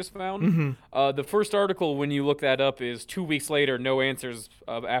body was just found. The first article when you look that up is 2 weeks later, no answers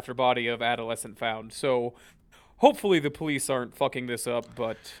after body of adolescent found. So hopefully the police aren't fucking this up,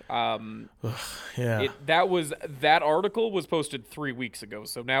 but Yeah. that article was posted 3 weeks ago.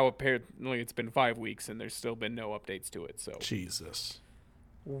 So now apparently it's been 5 weeks and there's still been no updates to it. So Jesus.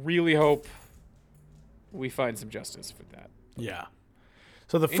 really hope we find some justice for that. Yeah.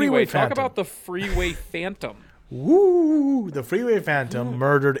 So the Freeway Anyway, Phantom. talk about the Freeway Phantom. Woo! The Freeway Phantom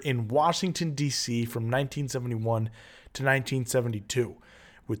murdered in Washington, D.C. from 1971 to 1972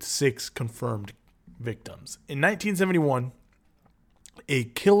 with 6 confirmed victims. In 1971, a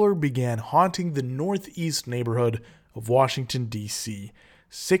killer began haunting the northeast neighborhood of Washington, D.C.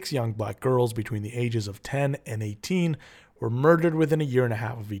 6 young black girls between the ages of 10 and 18 were murdered within a year and a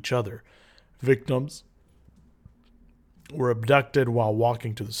half of each other. Victims were abducted while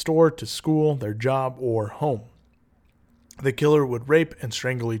walking to the store, to school, their job, or home. The killer would rape and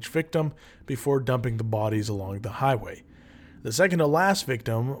strangle each victim before dumping the bodies along the highway. The second to last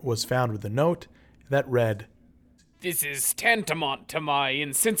victim was found with a note that read, This is tantamount to my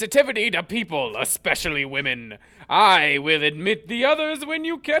insensitivity to people, especially women. I will admit the others when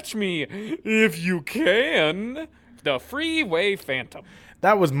you catch me, if you can. The Freeway Phantom.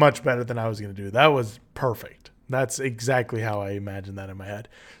 That was much better than I was going to do. That was perfect. That's exactly how I imagined that in my head.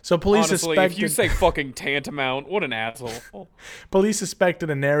 So police Honestly, suspected if you say fucking tantamount, what an asshole. police suspected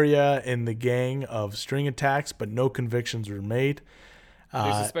an area in the gang of string attacks, but no convictions were made.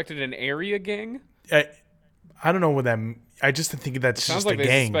 They suspected an area gang? I don't know what that. I just think that's Sounds just like a they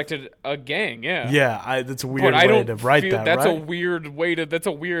gang. suspected a gang. Yeah. Yeah, that's a But weird I way don't to write feel that. that's right? a weird way to. That's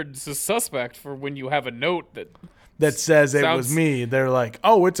a weird suspect for when you have a note that. That says it was sounds- me. They're like,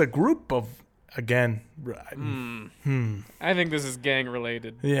 oh, it's a group of again. I think this is gang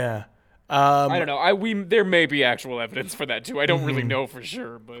related. Yeah. I don't know. There may be actual evidence for that too. I don't really know for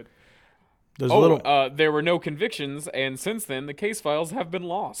sure, but There's a little. there were no convictions, and since then the case files have been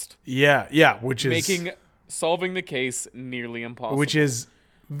lost, Yeah, which is making solving the case nearly impossible. which is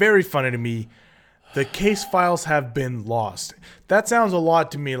very funny to me. The case files have been lost. That sounds a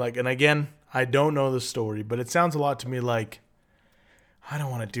lot to me like, and again, I don't know the story, but it sounds a lot to me like, I don't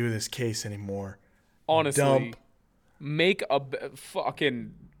want to do this case anymore. honestly dump. make a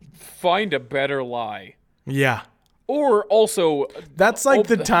fucking find a better lie, Yeah, or also that's like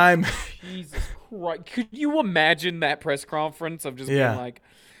the the- time. Jesus Christ, could you imagine that press conference of just Yeah. being like,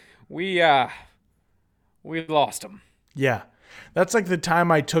 we lost him. Yeah, that's like the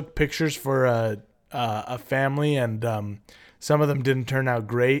time I took pictures for a family, and some of them didn't turn out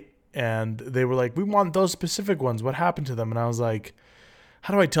great, and they were like, "We want those specific ones. What happened to them?" And I was like,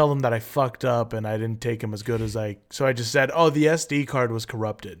 "How do I tell them that I fucked up and I didn't take them as good as I?" So I just said, "Oh, the SD card was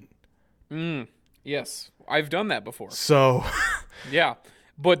corrupted." Yes, I've done that before. So Yeah,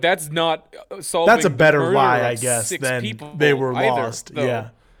 but that's not solving. that's a the better murder lie, of I guess, 6 than people they were either, lost. though. Yeah.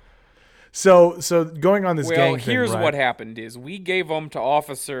 So going on this Well, gang thing, here's right? what happened: is we gave them to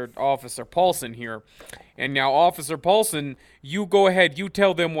Officer Paulson here, and now Officer Paulson, you go ahead, you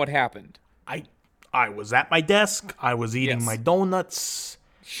tell them what happened. I was at my desk. I was eating Yes. my donuts.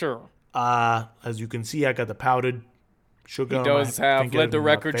 Sure, As you can see, I got the powdered sugar. he on does my have. finger Let the in my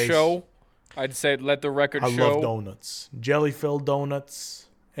record face. show. I'd say let the record I show. love donuts, jelly-filled donuts,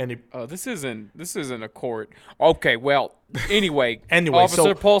 and This isn't a court. Okay, well, anyway, Anyway, Officer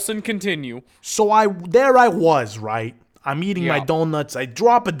so- Paulson, continue. so I was right. I'm eating my Yeah. donuts. I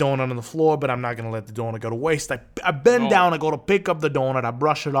drop a donut on the floor, but I'm not gonna let the donut go to waste. I bend No. down. I go to pick up the donut. I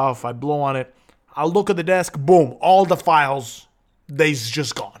brush it off. I blow on it. I look at the desk. Boom! All the files, they's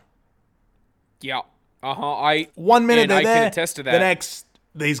just gone. Yeah. 1 minute and they're I there. can attest to that. The next,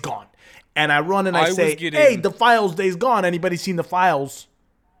 they's gone. And I run and I I was say, getting- "Hey, the files, they's gone. Anybody seen the files?"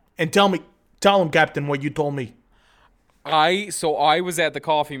 And tell them, Captain, what you told me. I was at the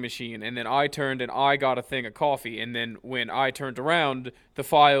coffee machine, and then I turned and I got a thing of coffee, and then when I turned around, the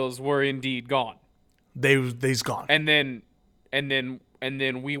files were indeed gone. They's gone. And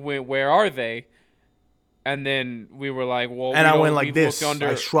then we went, where are they? And then we were like, well, And we I don't- went we like this. looked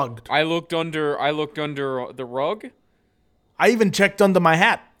I shrugged. I looked under the rug. I even checked under my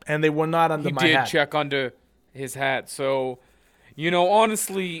hat, and they were not under He my did hat. check under his hat. So,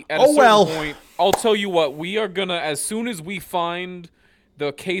 honestly, at a Oh, certain well. point, I'll tell you what, we are gonna, as soon as we find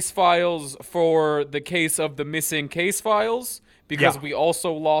the case files for the case of the missing case files, because Yeah. we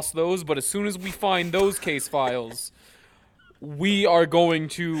also lost those, but as soon as we find those case files, we are going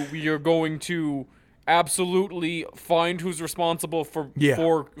to absolutely find who's responsible for Yeah.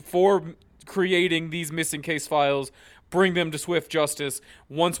 for creating these missing case files, bring them to swift justice.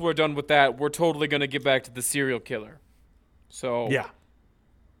 Once we're done with that, we're totally going to get back to the serial killer. So, Yeah.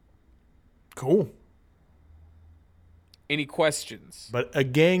 Cool. any questions? But a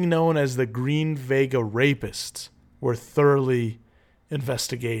gang known as the Green Vega Rapists were thoroughly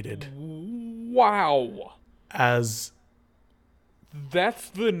investigated Wow. as That's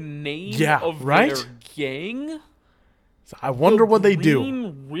the name Yeah, of right? their gang? I wonder what they do.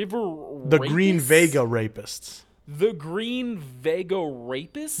 Green River The Green Rapists? Vega Rapists. The Green Vega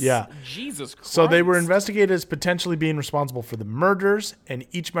Rapists? Yeah. Jesus Christ. So they were investigated as potentially being responsible for the murders, and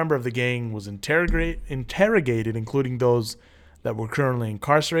each member of the gang was interrogated, including those that were currently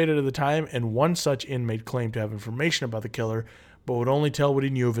incarcerated at the time, and one such inmate claimed to have information about the killer, but would only tell what he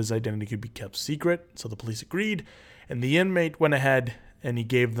knew if his identity could be kept secret, so the police agreed, and the inmate went ahead and he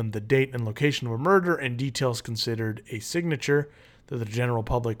gave them the date and location of a murder and details considered a signature that the general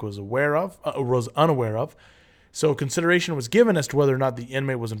public was unaware of. So consideration was given as to whether or not the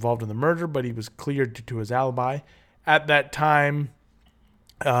inmate was involved in the murder, but he was cleared due to his alibi. At that time,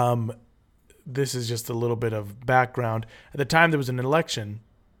 this is just a little bit of background. At the time, there was an election.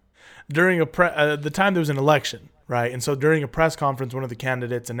 Right? And so during a press conference, one of the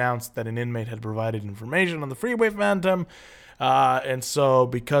candidates announced that an inmate had provided information on the Freeway Phantom. And so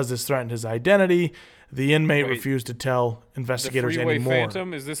because this threatened his identity, the inmate Wait. refused to tell The investigators Freeway anymore.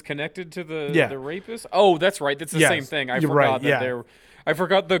 Phantom, is this connected to the Yeah. the rapist? Oh, that's right. That's the Yes, same thing. I you're forgot right, that yeah. I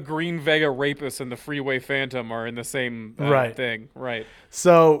forgot the Green Vega Rapist and the Freeway Phantom are in the same Right. thing. Right.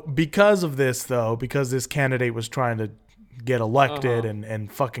 So because of this, though, because this candidate was trying to get elected and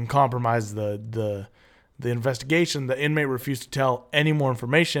fucking compromise the the investigation, the inmate refused to tell any more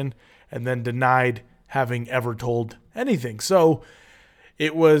information and then denied having ever told anything. So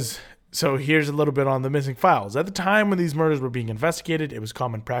here's a little bit on the missing files. At the time when these murders were being investigated, it was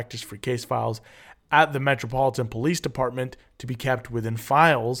common practice for case files at the Metropolitan Police Department to be kept within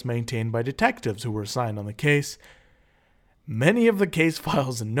files maintained by detectives who were assigned on the case. Many of the case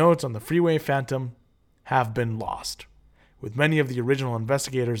files and notes on the Freeway Phantom have been lost. With many of the original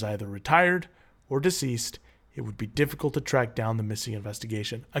investigators either retired or deceased, it would be difficult to track down the missing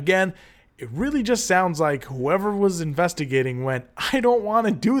investigation. Again, it really just sounds like whoever was investigating went, I don't want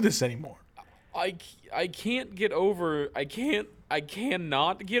to do this anymore. I cannot get over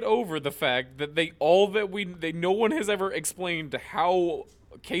the fact that no one has ever explained how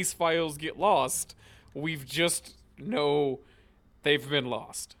case files get lost. We've just know they've been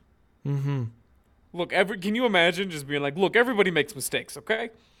lost. Mm-hmm. Look, can you imagine just being like, look, everybody makes mistakes, okay?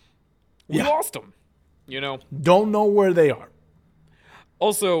 We lost them, Don't know where they are.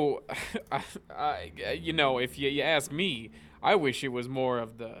 Also, if you ask me, I wish it was more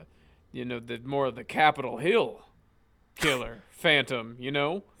of the Capitol Hill killer, Phantom,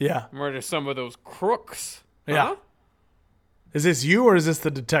 Yeah. Murder some of those crooks. Yeah. Huh? Is this you or is this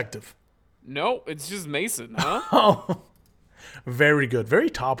the detective? No, it's just Mason, huh? Oh, very good. Very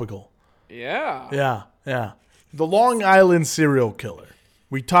topical. Yeah. Yeah. The Long Island serial killer.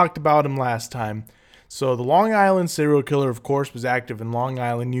 We talked about him last time. So the Long Island serial killer, of course, was active in Long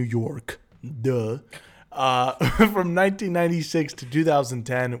Island, New York. Duh. From 1996 to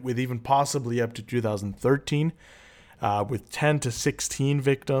 2010, with even possibly up to 2013, with 10 to 16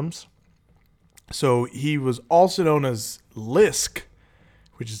 victims. So he was also known as Lisk,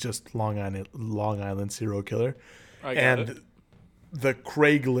 which is just Long Island serial killer, and the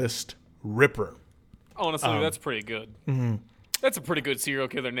Craigslist Ripper. Honestly, that's pretty good. Mm-hmm. That's a pretty good serial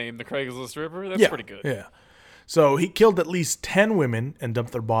killer name, the Craigslist Ripper. That's pretty good. Yeah. So he killed at least 10 women and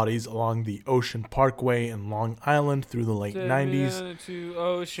dumped their bodies along the Ocean Parkway in Long Island through the late 90s to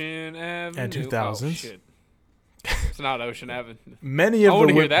Ocean Avenue. and 2000s. Oh, shit. It's not Ocean Avenue. Many of I want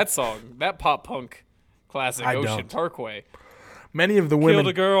the to hear that song, that pop punk classic, I Ocean don't. Parkway. Many of the women Killed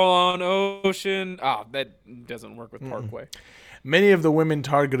a girl on Ocean. That doesn't work with Parkway. Many of the women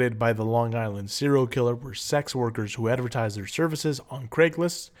targeted by the Long Island serial killer were sex workers who advertised their services on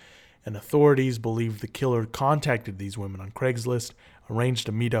Craigslist, and authorities believe the killer contacted these women on Craigslist, arranged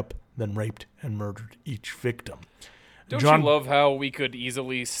a meetup, then raped and murdered each victim. Don't you love how we could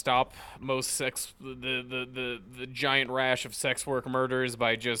easily stop most the giant rash of sex work murders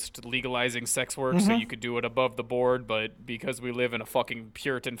by just legalizing sex work so you could do it above the board, but because we live in a fucking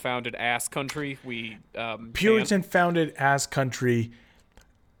Puritan-founded ass country, we Puritan-founded ass country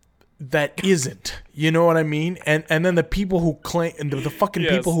that isn't. You know what I mean? And then the people who claim, and the fucking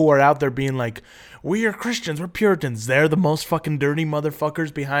people who are out there being like, we are Christians, we're Puritans. They're the most fucking dirty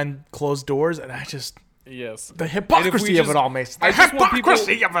motherfuckers behind closed doors, and I just... Yes. The hypocrisy of it all, Mason. The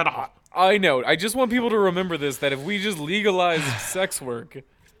hypocrisy of it all. I know. I just want people to remember this, that if we just legalized sex work,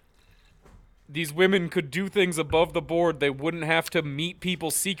 these women could do things above the board. They wouldn't have to meet people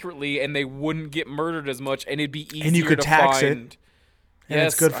secretly, and they wouldn't get murdered as much, and it'd be easier to find. And you could tax it. And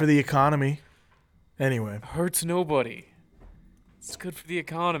yes, it's good for the economy. Anyway. Hurts nobody. It's good for the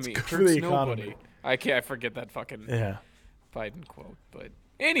economy. It's good Hurts for the economy. nobody. I forget that fucking Biden quote. But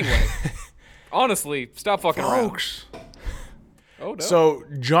anyway... Honestly, stop fucking Folks. around. Oh, no. So,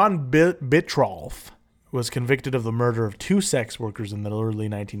 John Bittrolf was convicted of the murder of 2 sex workers in the early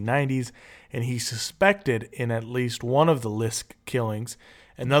 1990s, and he's suspected in at least one of the Lisk killings.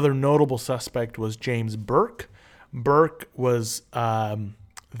 Another notable suspect was James Burke. Burke was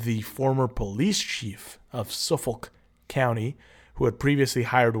the former police chief of Suffolk County, who had previously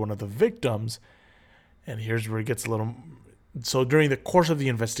hired one of the victims. And here's where it gets a little... So during the course of the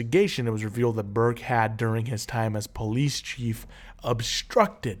investigation, it was revealed that Burke had, during his time as police chief,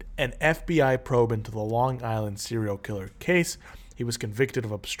 obstructed an FBI probe into the Long Island serial killer case. He was convicted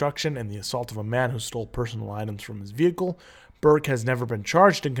of obstruction and the assault of a man who stole personal items from his vehicle. Burke has never been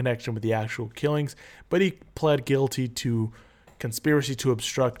charged in connection with the actual killings, but he pled guilty to conspiracy to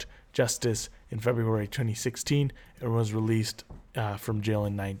obstruct justice in February 2016 and was released from jail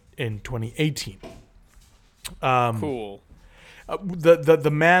in 2018. Cool.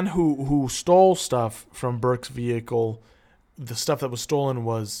 The man who stole stuff from Burke's vehicle, the stuff that was stolen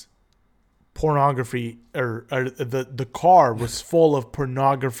was pornography, or the car was full of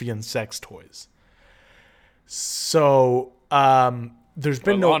pornography and sex toys. So there's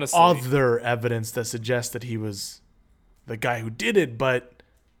been honestly, other evidence that suggests that he was the guy who did it, but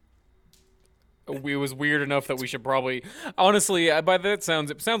it was weird enough that we should probably, honestly, by that it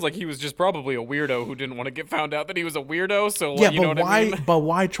sounds like he was just probably a weirdo who didn't want to get found out that he was a weirdo. So Yeah, you know but what why? I mean? But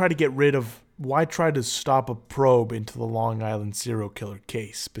why try to get rid of? Why try to stop a probe into the Long Island serial killer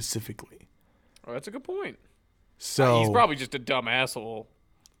case specifically? Oh, that's a good point. So He's probably just a dumb asshole.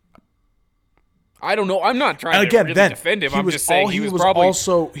 I don't know. I'm not trying and again, to really then defend him. he I'm was just saying all- he was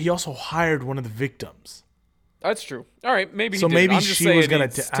probably. he also hired one of the victims. That's true. All right, maybe. So he didn't. maybe I'm just she saying was going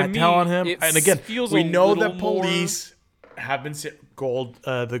it's- to me, tell on him. it And again, feels we a know little that more- police have been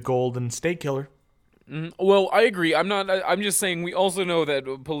the Golden State Killer. Well, I agree. I'm just saying we also know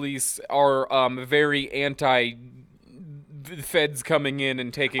that police are very anti feds coming in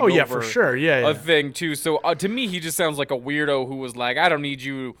and taking Oh over yeah, for sure. Yeah, a thing too. So to me, he just sounds like a weirdo who was like, I don't need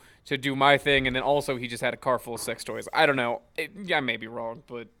you to do my thing, and then also he just had a car full of sex toys. I don't know. I may be wrong,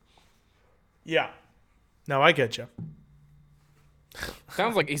 but yeah. No, I get you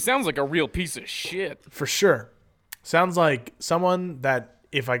he sounds like a real piece of shit. for sure. Sounds like someone that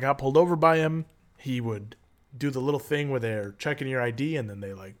if I got pulled over by him, he would do the little thing where they're checking your ID and then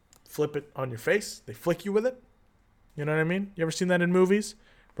they like flip it on your face. They flick you with it. You know what I mean? You ever seen that in movies?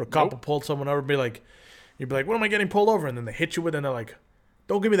 Where a cop will pull someone over and be like, you'd be like, what am I getting pulled over? And then they hit you with it and they're like,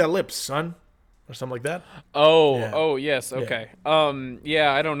 don't give me that lip, son. Or something like that. Oh, yes, okay.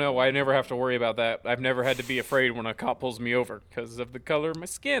 Yeah, I don't know. I never have to worry about that. I've never had to be afraid when a cop pulls me over because of the color of my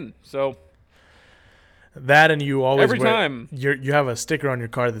skin. So That and you always Every time. you have a sticker on your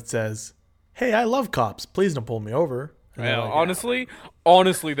car that says, hey, I love cops. Please don't pull me over. And they're well, like,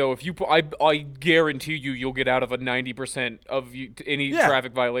 honestly though, if you I guarantee you'll get out of a 90% of any Yeah.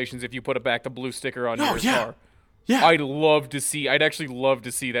 traffic violations if you put a back to blue sticker on your yeah. car. yeah, I'd actually love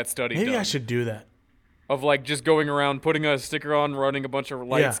to see that study maybe done. I should do that. Of like just going around, putting a sticker on, running a bunch of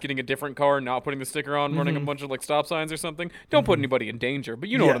lights, Yeah. Mm-hmm. getting a different car, not putting the sticker on, running a bunch of like stop signs or something. Don't put anybody in danger, but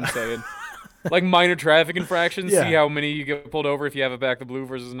you know what Yeah. I'm saying. Like minor traffic infractions, Yeah. see how many you get pulled over if you have a back to blue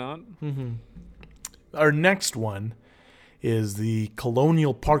versus not. Our next one is the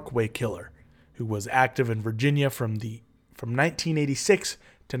Colonial Parkway Killer, who was active in Virginia from 1986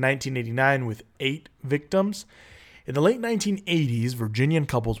 to 1989 with 8 victims. In the late 1980s, Virginian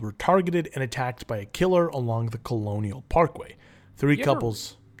couples were targeted and attacked by a killer along the Colonial Parkway. 3 ever-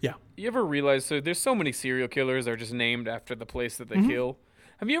 couples. Yeah. You ever realize there's so many serial killers that are just named after the place that they Mm-hmm. kill?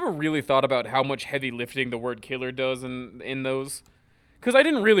 Have you ever really thought about how much heavy lifting the word killer does in those? Because I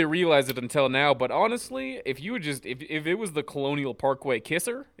didn't really realize it until now, but honestly, if you would just if it was the Colonial Parkway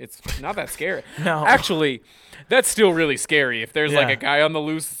Kisser, it's not that scary. No. Actually, that's still really scary. If there's like Yeah. a guy on the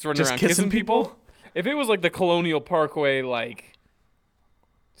loose that's running Just around kissing kissing people. If it was like the Colonial Parkway like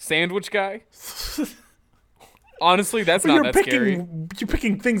sandwich guy, honestly, that's not that scary. You're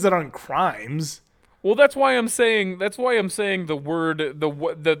picking things that aren't crimes. Well, that's why I'm saying the word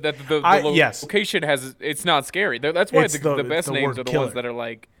the yes. location has it's not scary. That's why It's the the- best the names word are the killer. ones that are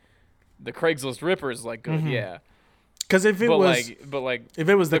like the Craigslist Rippers, like good, yeah. Because if it But was like if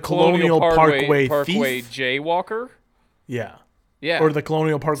it was the Colonial Parkway Parkway thief, jaywalker, yeah, yeah, or the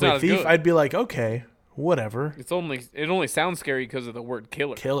Colonial Parkway not as thief, good. I'd be like, okay, whatever. it only sounds scary because of the word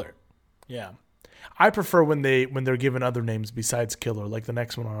killer. Killer. Yeah. I prefer when they're given other names besides killer, like the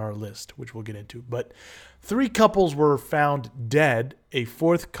next one on our list, which we'll get into. But 3 couples were found dead. A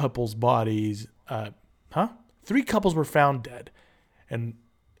 4th couple's bodies 3 couples were found dead. And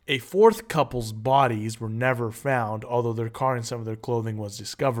a 4th couple's bodies were never found, although their car and some of their clothing was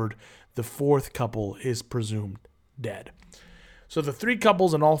discovered. The 4th couple is presumed dead. So the 3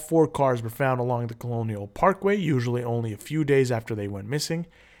 couples and all 4 cars were found along the Colonial Parkway, usually only a few days after they went missing.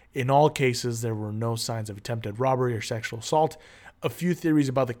 In all cases, there were no signs of attempted robbery or sexual assault. A few theories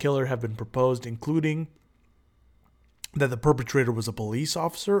about the killer have been proposed, including that the perpetrator was a police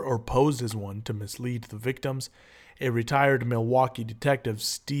officer or posed as one to mislead the victims. A retired Milwaukee detective,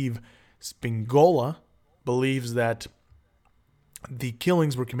 Steve Spingola, believes that the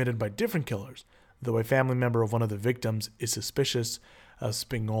killings were committed by different killers, though a family member of one of the victims is suspicious of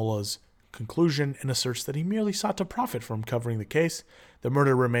Spingola's conclusion and asserts that he merely sought to profit from covering the case. The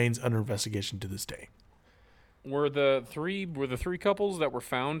murder remains under investigation to this day. Were the three couples that were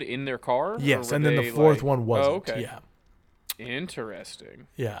found in their car? Yes, Or were and then the they, 4th like- one wasn't. Oh, okay. Yeah, Interesting.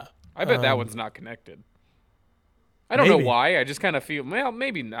 yeah. I bet that one's not connected. I don't know maybe. why. I just kind of feel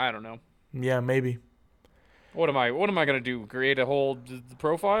maybe I don't know. Yeah, maybe. What am I gonna do? Create a whole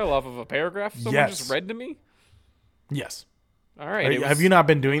profile off of a paragraph someone Yes. just read to me? Yes. All right. Have you not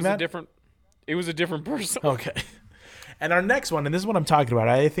been doing It was that? It was a different person. Okay. And our next one, and this is what I'm talking about.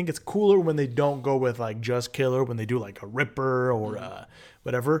 I think it's cooler when they don't go with like just killer, when they do like a ripper or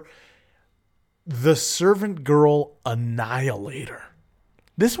whatever. The Servant Girl Annihilator.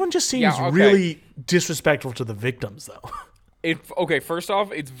 This one just seems Yeah, okay. really disrespectful to the victims, though. Okay, first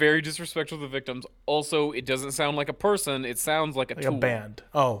off, it's very disrespectful to the victims. Also, it doesn't sound like a person. It sounds like a Like tool. a band.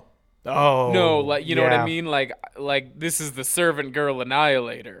 Oh. No, like you know what yeah. I mean? Like this is the servant girl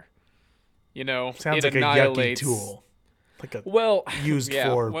annihilator. You know, Sounds it like a yucky annihilates. tool. Like a Well, used yeah,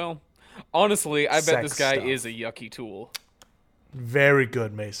 for well, honestly, I bet sex this guy stuff. is a yucky tool. very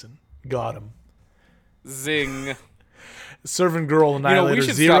good, Mason. Got him. Zing. Servant girl You annihilator know, we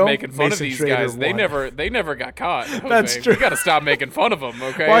should 0. stop making fun Mason of these Schrader guys. They 1. never got caught. Jose. That's true. We got to stop making fun of them.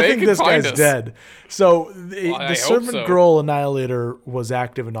 Okay. Well, I They think can this find guy's us. dead. So Well, I the hope Servant so. Girl Annihilator was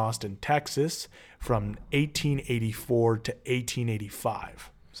active in Austin, Texas, from 1884 to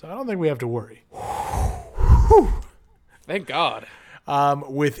 1885. So I don't think we have to worry. Thank God.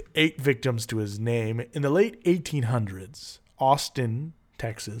 With 8 victims to his name, in the late 1800s, Austin,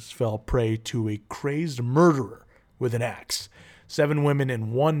 Texas, fell prey to a crazed murderer with an axe. 7 women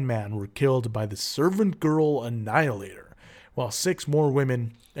and 1 man were killed by the Servant Girl Annihilator, while 6 more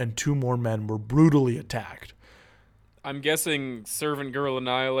women and 2 more men were brutally attacked. I'm guessing Servant Girl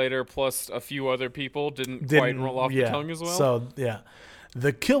Annihilator plus a few other people didn't quite roll off the tongue as well. So, yeah.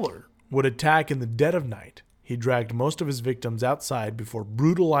 The killer would attack in the dead of night. He dragged most of his victims outside before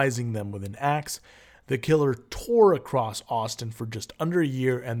brutalizing them with an axe. The killer tore across Austin for just under a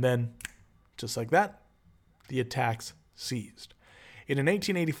year, and then, just like that, the attacks ceased. In an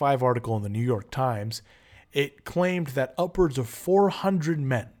 1885 article in the New York Times, it claimed that upwards of 400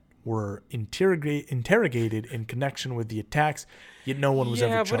 men were interrogated in connection with the attacks, yet no one was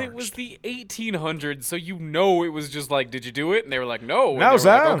ever charged. Yeah, but it was the 1800s, so you know it was just like, did you do it? And they were like, no. And No, they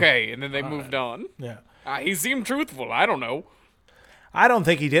were like, sir. okay, and then they moved on. Yeah. He seemed truthful. I don't know. I don't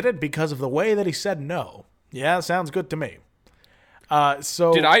think he did it because of the way that he said no. Yeah, sounds good to me.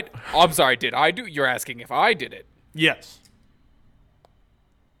 So Did I? I'm sorry. Did I do? You're asking if I did it? Yes.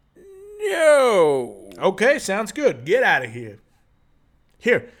 No. Okay, sounds good. Get out of here.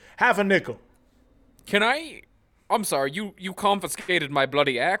 Here, half a nickel. Can I? I'm sorry. You confiscated my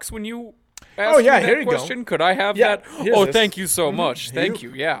bloody axe when you Oh, asked yeah, me here that you go. question. Could I have Yeah, that? here's Oh, this. thank you so much. Here Thank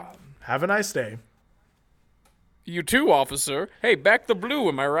you- you. Yeah. Have a nice day. You too, officer. Hey, back the blue.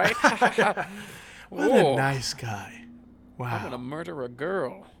 Am I right? What Whoa. a nice guy. I'm gonna Wow. murder a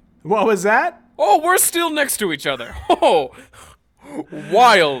girl. What was that? Oh, we're still next to each other. Oh,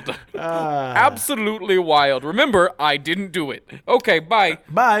 wild. Absolutely wild. Remember, I didn't do it. Okay, bye.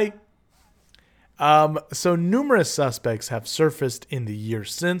 Bye. So numerous suspects have surfaced in the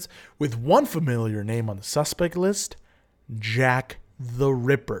years since, with one familiar name on the suspect list, Jack the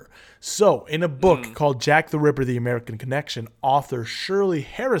Ripper. So, in a book called Jack the Ripper, The American Connection, author Shirley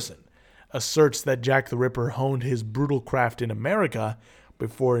Harrison asserts that Jack the Ripper honed his brutal craft in America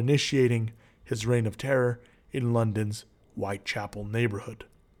before initiating his reign of terror in London's Whitechapel neighborhood.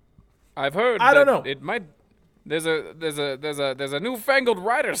 I've heard. I don't that know. It might. There's a newfangled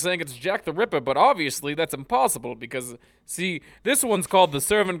writer saying it's Jack the Ripper, but obviously that's impossible because see, this one's called the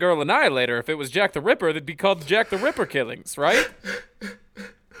Servant Girl Annihilator. If it was Jack the Ripper, it'd be called Jack the Ripper Killings, right?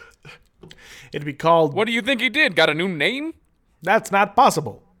 It'd be called... What do you think he did? Got a new name? That's not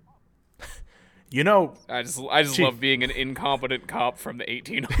possible. You know, I just Chief. love being an incompetent cop from the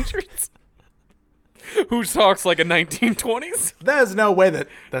 1800s who talks like a 1920s. there's no way that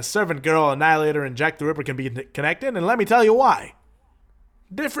the Servant Girl Annihilator and Jack the Ripper can be connected, and let me tell you why.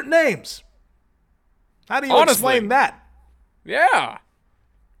 Different names. How do you Honestly. explain that? Yeah.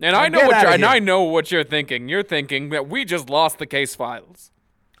 And I Now know get what outta you're, and here. I know what you're thinking. You're thinking that we just lost the case files.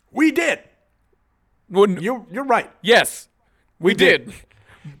 We did. Wouldn't You're right. Yes, we did. did.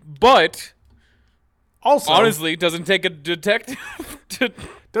 But Also, honestly, it doesn't take a detective to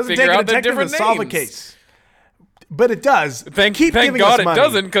doesn't figure take a out the detective to different solve a names. case. But it does. Thank Keep giving God us it money.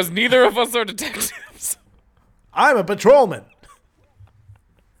 doesn't, because neither of us are detectives. I'm a patrolman.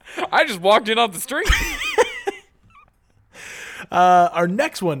 I just walked in off the street. Our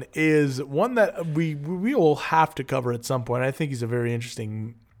next one is one that we will have to cover at some point. I think he's a very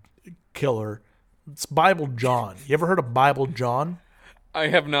interesting killer. It's Bible John. You ever heard of Bible John? I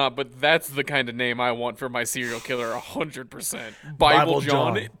have not, but that's the kind of name I want for my serial killer, 100%. Bible Bible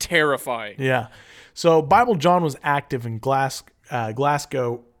John, John. terrifying. Yeah. So Bible John was active in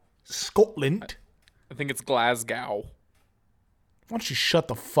Glasgow, Scotland. I think it's Glasgow. Why don't you shut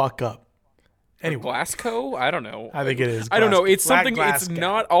the fuck up? Anyway, Glasgow? I don't know. I think it is. I don't know. It's something. Glasgow. It's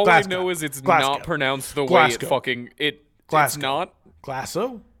not. All Glasgow. I know is it's Glasgow. not pronounced the way Glasgow. it fucking. It's Glasgow. not.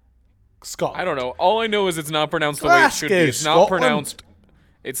 Glasgow? Scotland. I don't know. All I know is it's not pronounced the way it should be. Glasgow, It's not Scotland. pronounced.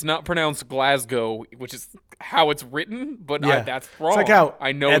 It's not pronounced Glasgow, which is how it's written. But Yeah. that's wrong. It's like how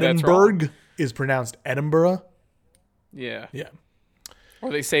I know that's wrong. Edinburgh is pronounced Edinburgh. Yeah. Yeah.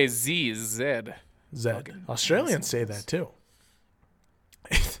 Or they say Z is Zed. Zed. Australians say that too.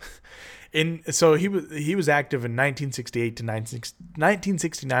 So he was active in 1968 to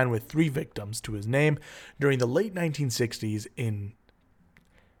 1969 with 3 victims to his name. During the late 1960s in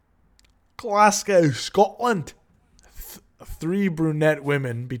Glasgow, Scotland, 3 brunette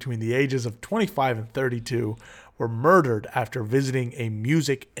women between the ages of 25 and 32 were murdered after visiting a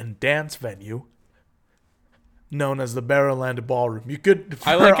music and dance venue known as the Barrowland Ballroom. You could,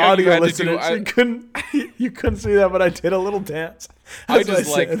 for like how you audio had to listeners, you couldn't see that, but I did a little dance. I That's what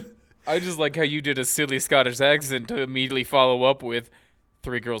just said. like how you did a silly Scottish accent to immediately follow up with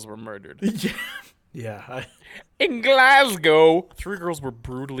 3 girls were murdered. Yeah. In Glasgow, 3 girls were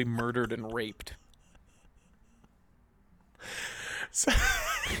brutally murdered and raped.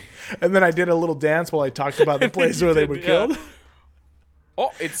 And then I did a little dance while I talked about the place where they were killed.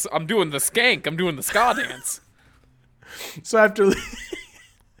 Oh, I'm doing the skank. I'm doing the ska dance. So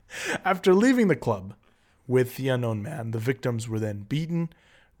after leaving the club with the unknown man, the victims were then beaten,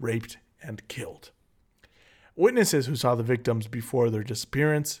 raped, and killed. Witnesses who saw the victims before their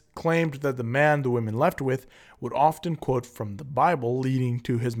disappearance claimed that the man the women left with would often quote from the Bible, leading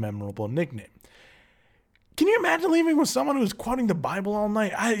to his memorable nickname. Can you imagine leaving with someone who's quoting the Bible all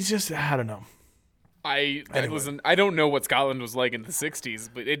night? I don't know. Listen, I don't know what Scotland was like in the 60s,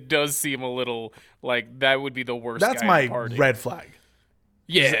 but it does seem a little like that would be the worst. That's guy my at a party. red flag.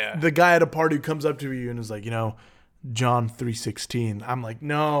 Yeah. The guy at a party who comes up to you and is like, John 3:16. I'm like,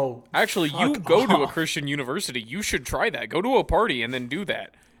 no. Actually, you go to a Christian university. You should try that. Go to a party and then do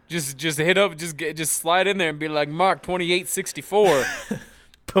that. Just hit up, just slide in there and be like, Mark 28:64.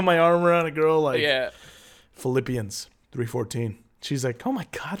 Put my arm around a girl like Yeah. Philippians 3:14. She's like, oh my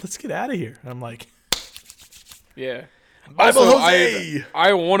God, let's get out of here. I'm like, Yeah. Bible Also, Jose!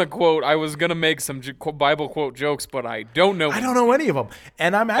 I want to quote. I was gonna make some Bible quote jokes, but I don't know. I don't know any of them.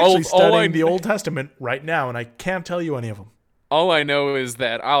 And I'm actually all studying I- the Old Testament right now, and I can't tell you any of them. All I know is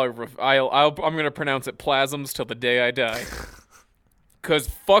that I'm gonna pronounce it plasms till the day I die. Cause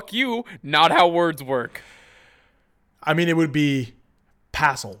fuck you, not how words work. I mean, it would be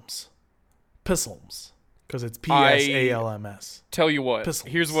psalms. Psalms. Because it's Psalms. Tell you what,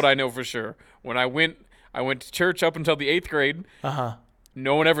 Pistons. here's what I know for sure. When I went to church up until the 8th grade.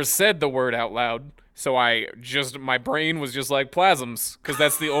 No one ever said the word out loud, so my brain was just like plasms, because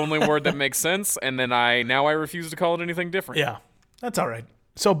that's the only word that makes sense. And then I refuse to call it anything different. Yeah, that's all right.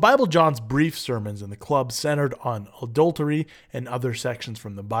 So Bible John's brief sermons in the club centered on adultery and other sections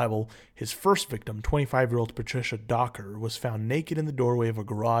from the Bible. His first victim, 25-year-old Patricia Docker, was found naked in the doorway of a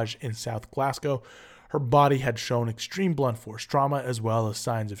garage in South Glasgow. Her body had shown extreme blunt force trauma as well as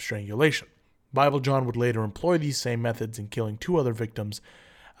signs of strangulation. Bible John would later employ these same methods in killing 2 other victims,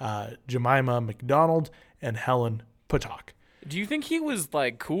 Jemima McDonald and Helen Potok. Do you think he was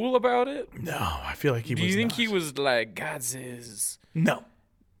like cool about it? No, I feel like he was Do you think not. he was like, God says No.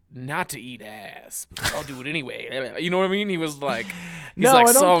 not to eat ass, but I'll do it anyway? You know what I mean? He was like, No, I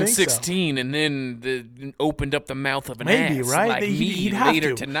don't Psalm think so. 16, and then opened up the mouth of an Maybe, ass, right? like He'd me have later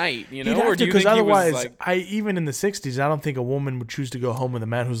to. tonight. You He'd know, have or to, do you because think he otherwise, was like, even in the 60s, I don't think a woman would choose to go home with a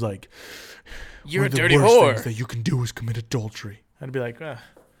man who's like, you're a one of the dirty worst whore? things that you can do is commit adultery. I'd be like,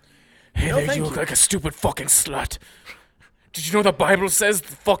 Hey No, there, thank you look you. like a stupid fucking slut. Did you know the Bible says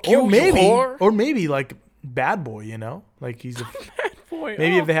fuck you, or maybe, you whore? or maybe like bad boy, like he's a. Boy,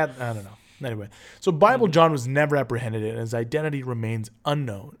 Maybe oh. if they had, I don't know. Anyway, so Bible John was never apprehended and his identity remains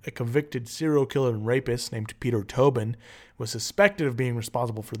unknown. A convicted serial killer and rapist named Peter Tobin was suspected of being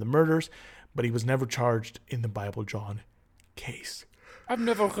responsible for the murders, but he was never charged in the Bible John case. I've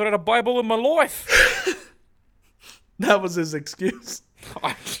never read a Bible in my life. That was his excuse.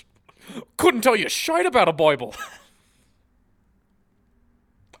 I couldn't tell you shite about a Bible.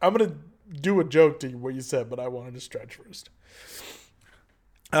 I'm going to do a joke to what you said, but I wanted to stretch first.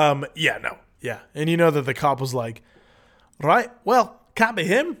 Yeah. And you know that the cop was like, right, well, can't be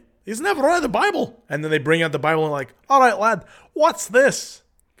him. He's never read the Bible. And then they bring out the Bible and like, all right, lad, what's this?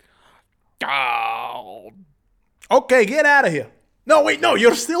 Oh, Okay, get out of here. No, wait, no,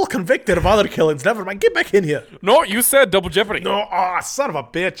 you're still convicted of other killings. Never mind. Get back in here. no, you said double jeopardy. No, son of a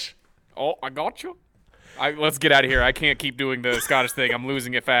bitch. Oh, I got you. Let's get out of here. I can't keep doing the Scottish thing. I'm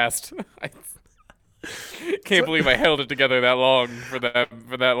losing it fast. I can't believe I held it together that long for that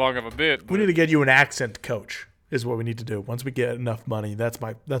long of a bit. We need to get you an accent coach. Is what we need to do. Once we get enough money, that's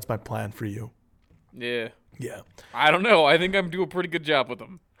my plan for you. Yeah. Yeah. I don't know. I think I'm doing a pretty good job with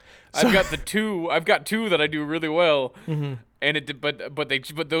them. I've got two that I do really well, Mm-hmm. and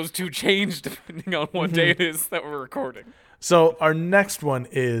but those 2 change depending on what day it is that we're recording. So our next one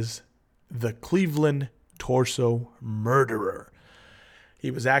is the Cleveland Torso Murderer.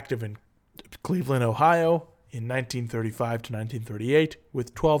 He was active in Cleveland, Ohio in 1935 to 1938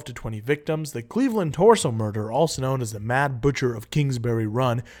 with 12 to 20 victims. The Cleveland Torso Murder, also known as the Mad Butcher of Kingsbury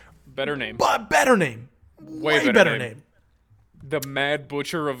Run. Better name. But better name. Way better name. The Mad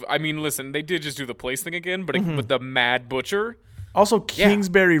Butcher of... I mean, listen, they did just do the place thing again, but the Mad Butcher... Also,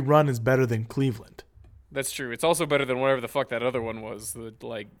 Kingsbury Run is better than Cleveland. That's true. It's also better than whatever the fuck that other one was. The,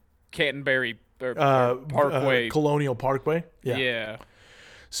 like, Canterbury Parkway. Colonial Parkway. Yeah.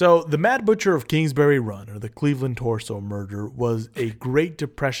 So, the Mad Butcher of Kingsbury Run, or the Cleveland Torso Murder, was a Great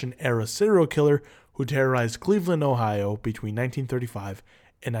Depression-era serial killer who terrorized Cleveland, Ohio between 1935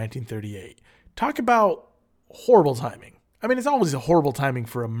 and 1938. Talk about horrible timing. I mean, it's always a horrible timing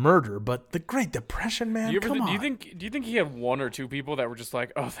for a murder, but the Great Depression, man, come on. Do you think he had one or two people that were just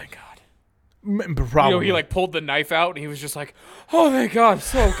like, oh, thank God? Probably. You know, he like pulled the knife out and he was just like, oh, thank God,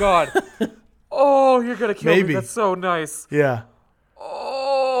 so God. Oh, you're going to kill me. That's so nice. Yeah.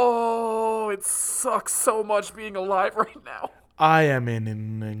 Oh, it sucks so much being alive right now. I am in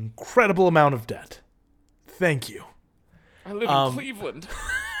an incredible amount of debt. Thank you. I live in Cleveland.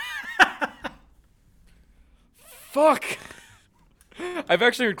 Fuck. I've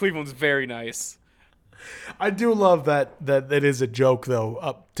actually heard Cleveland's very nice. I do love that it is a joke, though,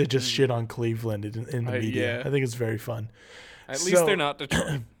 up to just shit on Cleveland in the media. Yeah. I think it's very fun. At least they're not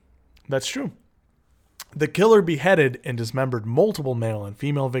Detroit. That's true. The killer beheaded and dismembered multiple male and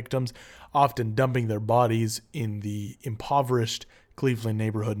female victims, often dumping their bodies in the impoverished Cleveland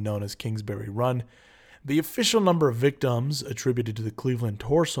neighborhood known as Kingsbury Run. The official number of victims attributed to the Cleveland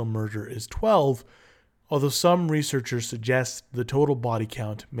Torso Murder is 12, although some researchers suggest the total body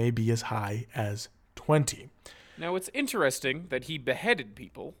count may be as high as 20. Now, it's interesting that he beheaded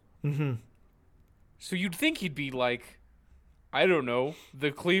people. Mm-hmm. So you'd think he'd be like, I don't know,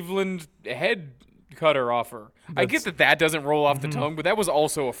 the Cleveland head cutter offer. I get that doesn't roll off the tongue, but that was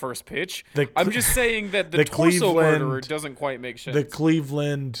also a first pitch. I'm just saying that the torso murderer doesn't quite make sense. The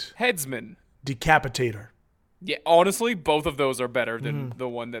Cleveland headsman. Decapitator. Yeah, honestly, both of those are better than the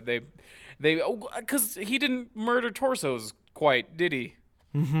one that they because he didn't murder torsos quite, did he?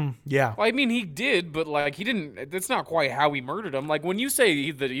 Yeah. Well, I mean, he did, but like he didn't. That's not quite how he murdered him. Like when you say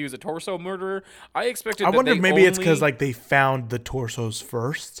that he was a torso murderer, I expected. I wonder if maybe it's because like they found the torsos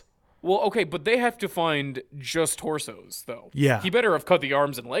first. Well, okay, but they have to find just torsos, though. Yeah. He better have cut the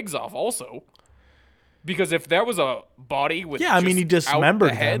arms and legs off, also, because if that was a body with I mean, he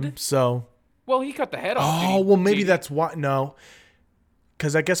dismembered them, so. Well, he cut the head off. Oh, well, maybe that's why. No.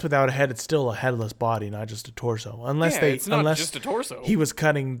 Because I guess without a head, it's still a headless body, not just a torso. It's not just a torso. He was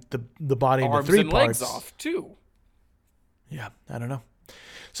cutting the body into 3 arms and parts. legs off too. Yeah, I don't know.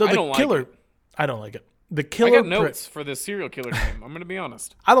 So I don't killer, like it. I don't like it. The killer. I got notes for this serial killer name. I'm going to be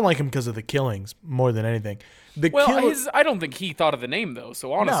honest. I don't like him because of the killings more than anything. I don't think he thought of the name though.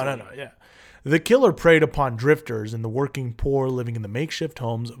 So honestly, no, yeah. The killer preyed upon drifters and the working poor living in the makeshift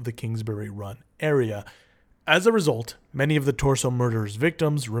homes of the Kingsbury Run area. As a result, many of the torso murderer's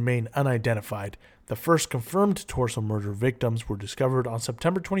victims remain unidentified. The first confirmed torso murder victims were discovered on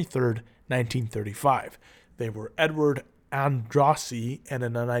September 23rd, 1935. They were Edward Andrassy and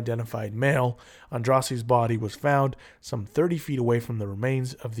an unidentified male. Andrassy's body was found some 30 feet away from the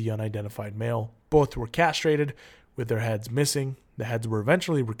remains of the unidentified male. Both were castrated, with their heads missing. The heads were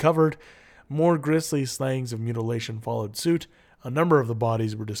eventually recovered. More grisly slayings of mutilation followed suit. A number of the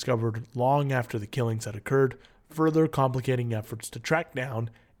bodies were discovered long after the killings had occurred, further complicating efforts to track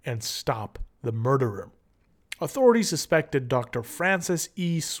down and stop the murderer. Authorities suspected Dr. Francis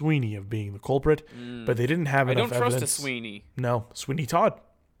E. Sweeney of being the culprit, but they didn't have enough evidence. I don't trust a Sweeney. No, Sweeney Todd.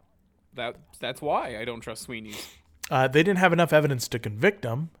 That's why I don't trust Sweeneys. They didn't have enough evidence to convict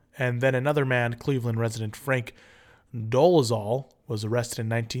him, and then another man, Cleveland resident Frank Dolezal, was arrested in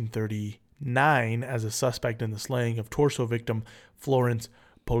 1939 as a suspect in the slaying of torso victim Florence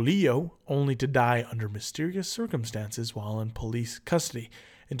Polillo, only to die under mysterious circumstances while in police custody.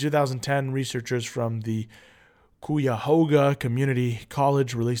 In 2010, researchers from the Cuyahoga Community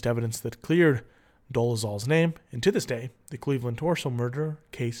College released evidence that cleared Dolezal's name, and to this day, the Cleveland torso murder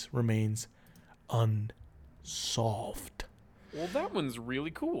case remains unsolved. Well, that one's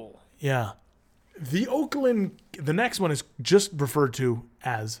really cool. Yeah. The next one is just referred to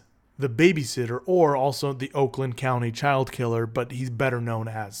as the babysitter, or also the Oakland County child killer, but he's better known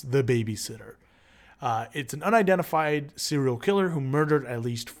as the babysitter. It's an unidentified serial killer who murdered at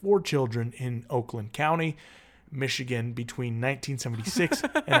least 4 children in Oakland County, Michigan, between 1976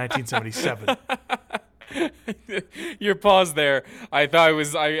 and 1977. Your pause there. I thought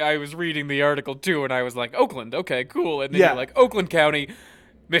I was reading the article too, and I was like, Oakland, okay, cool. And then you're like, Oakland County,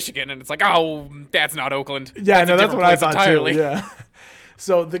 Michigan, and it's like, oh, that's not Oakland. Yeah, that's what I thought entirely. too. Yeah.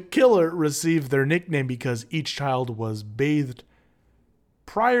 So the killer received their nickname because each child was bathed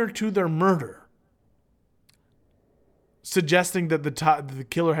prior to their murder, suggesting that the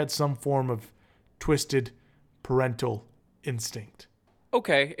killer had some form of twisted parental instinct.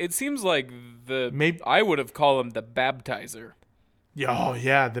 Okay, it seems like Maybe- I would have called him the baptizer. Yeah, oh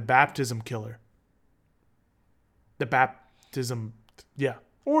yeah, the baptism killer. The baptism, yeah.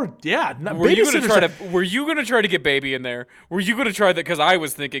 Or yeah, Were you gonna try to get baby in there? Were you gonna try that? Because I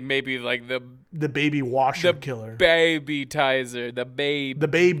was thinking maybe like the baby washer the killer, baby-tizer, the babe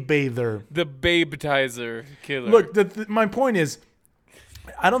bather. the babe-tizer killer. Look, my point is,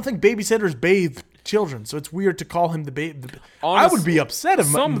 I don't think babysitters bathe children, so it's weird to call him the babe. I would be upset if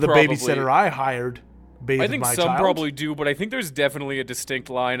some the probably- babysitter I hired bathed I think my some child. probably do, but I think there's definitely a distinct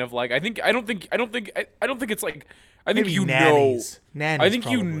line of like I don't think it's like I think Maybe you nannies. know. Nannies I think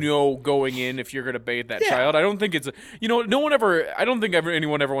you probably. know going in if you're gonna bathe that Yeah. child. I don't think it's no one ever. I don't think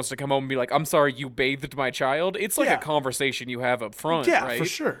anyone ever wants to come home and be like, "I'm sorry, you bathed my child." It's like Yeah. a conversation you have up front, Yeah, right? for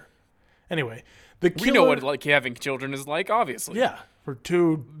sure. Anyway, the killer. We know what like having children is like. Obviously, Yeah, for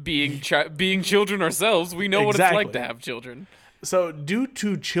two. being children ourselves, we know what it's like Exactly. to have children. So, due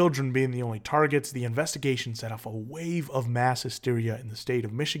to children being the only targets, the investigation set off a wave of mass hysteria in the state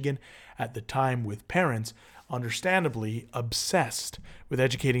of Michigan at the time, with parents understandably obsessed with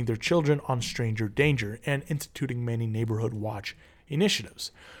educating their children on stranger danger and instituting many neighborhood watch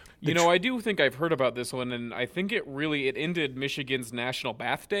initiatives. I do think I've heard about this one, and I think it ended Michigan's National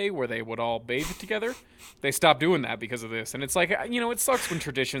Bath Day, where they would all bathe together. They stopped doing that because of this, and it's like, it sucks when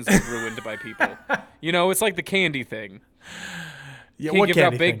traditions get ruined by people. It's like the candy thing. Yeah, Can't give out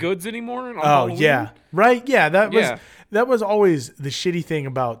candy baked thing? goods anymore on Oh Halloween? yeah, right. Yeah, Yeah. that was always the shitty thing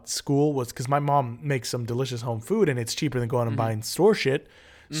about school was because my mom makes some delicious home food and it's cheaper than going and buying store shit.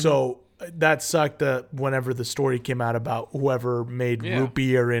 So that sucked. Whenever the story came out about whoever made Yeah. root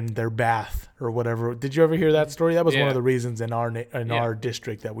beer in their bath or whatever. Did you ever hear that story? That was one Yeah. of the reasons in our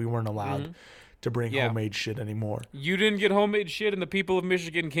district that we weren't allowed to bring Yeah. homemade shit anymore. You didn't get homemade shit, and the people of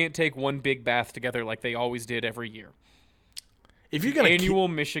Michigan can't take one big bath together like they always did every year. If you're gonna Annual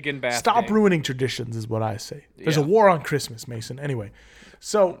Michigan Bath stop Day. ruining traditions, is what I say. There's a Yeah. war on Christmas, Mason. Anyway,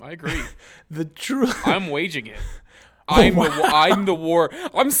 so I agree. the true. I'm waging it. I'm the war.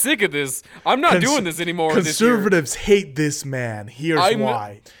 I'm sick of this. I'm not doing this anymore this year. Conservatives hate this man. Here's I'm-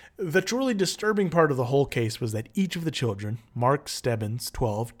 why. The truly disturbing part of the whole case was that each of the children, Mark Stebbins,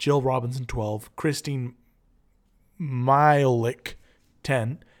 12, Jill Robinson, 12, Christine Milik,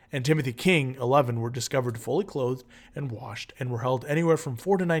 10, and Timothy King, 11, were discovered fully clothed and washed and were held anywhere from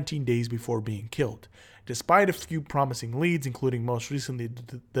 4 to 19 days before being killed. Despite a few promising leads, including most recently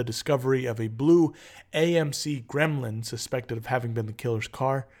the discovery of a blue AMC Gremlin suspected of having been the killer's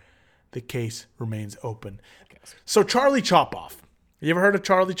car, the case remains open. So Charlie Chopoff. You ever heard of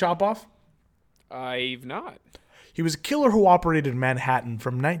Charlie Chopoff? I've not. He was a killer who operated in Manhattan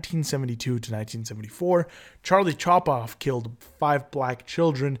from 1972 to 1974. Charlie Chopoff killed 5 black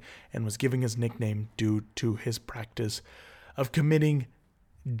children and was given his nickname due to his practice of committing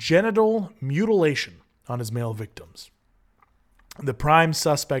genital mutilation on his male victims. The prime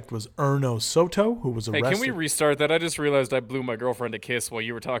suspect was Erno Soto, who was Hey, arrested. can we restart that? I just realized I blew my girlfriend a kiss while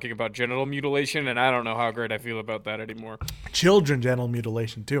you were talking about genital mutilation, and I don't know how great I feel about that anymore. Children genital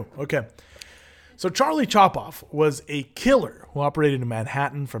mutilation too. Okay. So Charlie Chopoff was a killer who operated in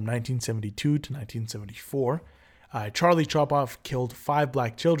Manhattan from 1972 to 1974. Charlie Chopoff killed 5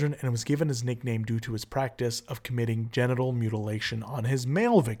 black children and was given his nickname due to his practice of committing genital mutilation on his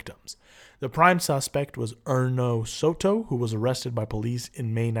male victims. The prime suspect was Erno Soto, who was arrested by police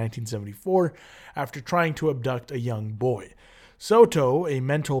in May 1974 after trying to abduct a young boy. Soto, a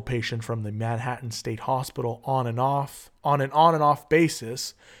mental patient from the Manhattan State Hospital on an on-and-off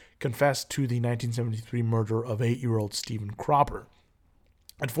basis, confessed to the 1973 murder of 8-year-old Stephen Cropper.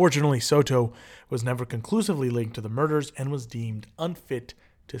 Unfortunately, Soto was never conclusively linked to the murders and was deemed unfit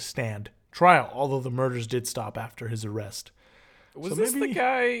to stand trial, although the murders did stop after his arrest. Was So this the maybe-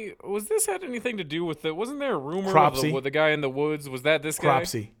 guy? Was this had anything to do with the? Wasn't there a rumor of Cropsey. with the guy in the woods? Was that this guy?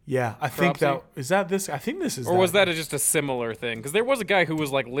 Cropsey. Yeah, I think Cropsey? that is that this. I think this is. Or was that just a similar thing? Because there was a guy who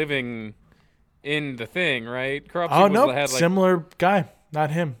was like living in the thing, right? Cropsey Oh was, no, had, like, similar guy,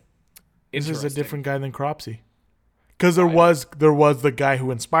 not him. This is a interesting. different guy than Cropsey. Because there was the guy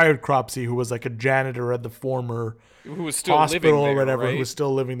who inspired Cropsey, who was like a janitor at the former who was still hospital living there, or whatever, right? who was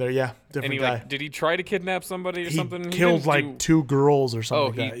still living there. Yeah, different and he guy. like, did he try to kidnap somebody or He something? killed didn't like do- 2 girls or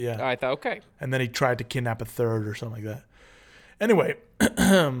something Oh, like that. Yeah. I thought okay. And then he tried to kidnap a third or something like that. Anyway,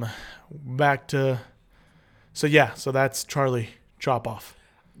 back to so that's Charlie Chopoff.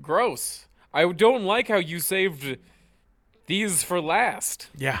 Gross. I don't like how you saved These for last.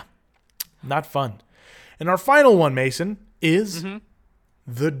 Yeah. Not fun. And our final one, Mason, is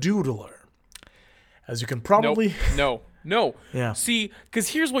the Doodler. As you can probably... No. Yeah. See, because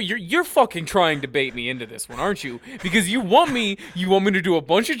here's what you're fucking trying to bait me into this one, aren't you? Because you want me to do a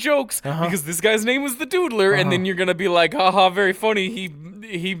bunch of jokes because this guy's name was the Doodler, and then you're gonna be like, haha, very funny.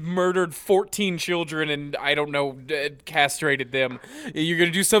 He murdered 14 children and I don't know, castrated them. You're gonna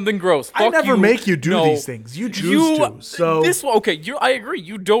do something gross. Fuck I never you. make you do No. these things. You choose to. So this one, okay, I agree.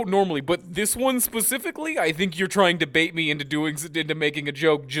 You don't normally, but this one specifically, I think you're trying to bait me into making a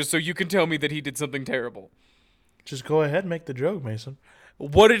joke just so you can tell me that he did something terrible. just go ahead and make the joke, Mason.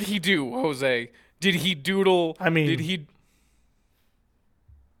 What did he do, Jose? Did he doodle? I mean- did he?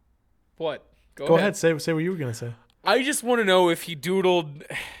 What? Go ahead. Say what you were going to say. I just want to know if he doodled.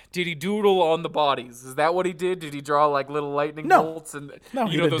 Did he doodle on the bodies? Is that what he did? Did he draw like little lightning No. bolts and No,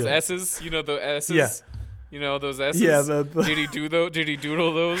 he you know didn't those do it. S's? You know the S's. Yeah. You know those S's. Yeah, Did he do those? Did he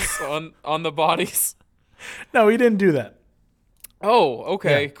doodle those on the bodies? No, he didn't do that. Oh,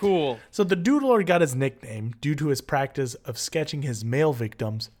 okay, Yeah. cool. So the Doodler got his nickname due to his practice of sketching his male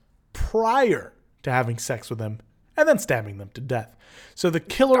victims prior to having sex with them and then stabbing them to death. So the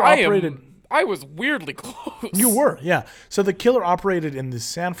killer operated... I was weirdly close. You were, yeah. So the killer operated in the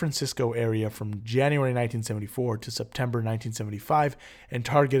San Francisco area from January 1974 to September 1975 and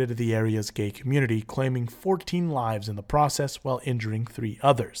targeted the area's gay community, claiming 14 lives in the process while injuring 3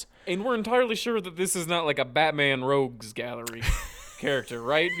 others. And we're entirely sure that this is not like a Batman Rogues Gallery character,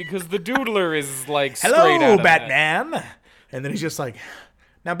 right? Because the Doodler is like straight out Hello, of Batman! And then he's just like,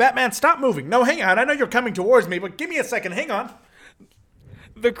 now, Batman, stop moving. No, hang on. I know you're coming towards me, but give me a second. Hang on.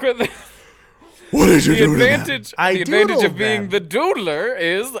 The What did you The do advantage, I the advantage doodled of being them. the Doodler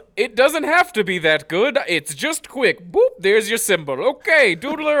is it doesn't have to be that good. It's just quick. Boop, there's your symbol. Okay,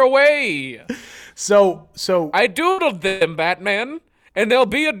 Doodler away. So I doodled them, Batman, and there'll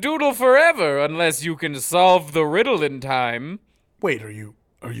be a doodle forever unless you can solve the riddle in time. wait, are you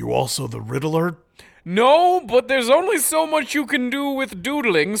also the Riddler? No, but there's only so much you can do with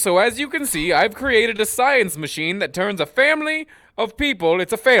doodling, so as you can see, I've created a science machine that turns a family of people,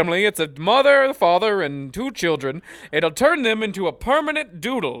 it's a family, it's a mother, a father, and 2 children. It'll turn them into a permanent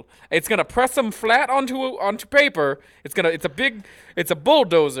doodle. It's gonna press them flat onto paper. It's a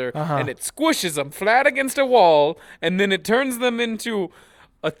bulldozer, and it squishes them flat against a wall, and then it turns them into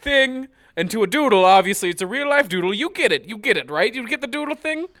a thing, into a doodle. Obviously, it's a real life doodle. You get it, right? You get the doodle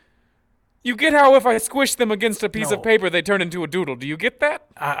thing? You get how if I squish them against a piece of No. paper, they turn into a doodle. Do you get that?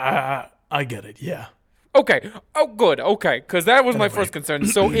 I get it, yeah. Okay. Oh, good. Okay, because that was my first concern.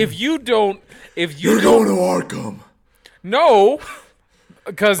 So if you don't, You're going to Arkham. no,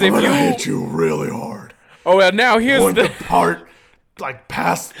 because if I'm gonna you, hit you really hard. oh, well, now here's Point the. the part, like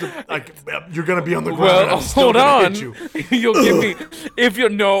past the, like you're gonna be on the ground. Well, and I'm still hold gonna on. hit you. You'll give me if you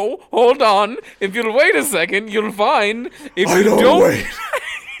no. Hold on. If you'll wait a second, you'll find if I you don't don't, wait.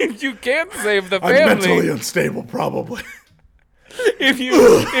 if you can't save the I'm family. mentally unstable, probably. If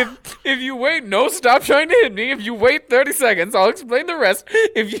you wait, no, stop trying to hit me. If you wait 30 seconds, I'll explain the rest.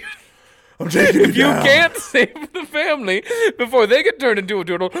 If you I'm taking if you down. can't save the family before they get turned into a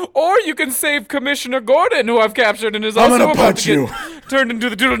doodle, or you can save Commissioner Gordon, who I've captured and is I'm also gonna about punch to get turned into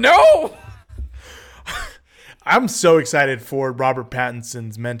the doodle. No. I'm so excited for Robert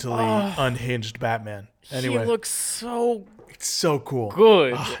Pattinson's mentally unhinged Batman. Anyway, He looks so it's so cool.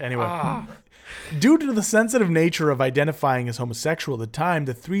 good. Anyway, due to the sensitive nature of identifying as homosexual at the time,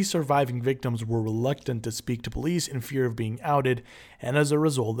 the 3 surviving victims were reluctant to speak to police in fear of being outed, and as a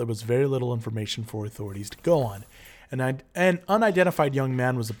result, there was very little information for authorities to go on. An unidentified young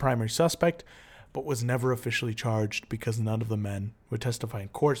man was the primary suspect, but was never officially charged because none of the men would testify in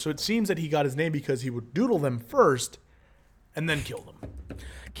court. So it seems that he got his name because he would doodle them first and then kill them.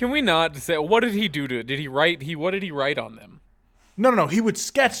 Can we not say what did he do to it? Did he write? What did he write on them? No. He would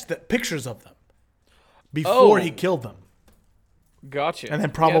sketch the pictures of them before Oh. he killed them, Gotcha. and then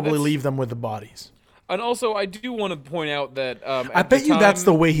Yeah, probably that's- leave them with the bodies. And also, I do want to point out that I bet you that's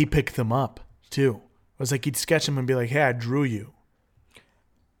the way he picked them up, too. It was like he'd sketch them and be like, hey, I drew you.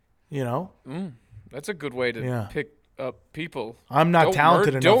 You know? That's a good way to Yeah. pick up people. I'm not Don't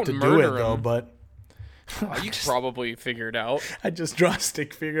talented enough don't to do it, murder though, 'em. but You probably figure it out. I just draw a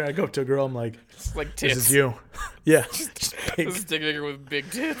stick figure. I go up to a girl, I'm like, It's like this tits. is you. Yeah. Just This big. is stick figure with big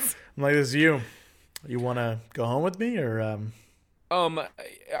tits. I'm like, this is you. You want to go home with me or I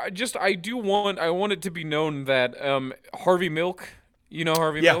want it to be known that Harvey Milk, you know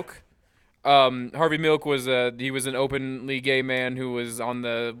Harvey Yeah. Milk? Harvey Milk was he was an openly gay man who was on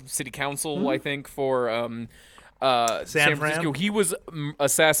the city council, I think, for San Fran? Francisco. He was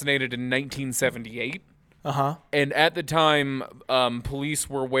assassinated in 1978. And at the time, police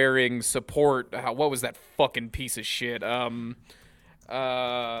were wearing support. What was that fucking piece of shit?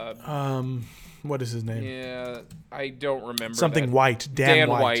 What is his name? Yeah, I don't remember. Something that. White. Dan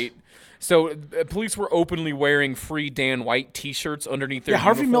White. So police were openly wearing free Dan White T-shirts underneath their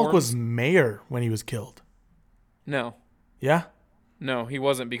Harvey Milk uniforms. was mayor when he was killed. No, Yeah? no, he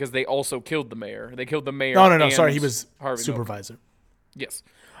wasn't because they also killed the mayor. They killed the mayor. No. and Sorry, he was Harvey Milk. supervisor. Yes.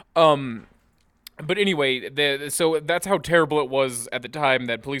 But anyway, so that's how terrible it was at the time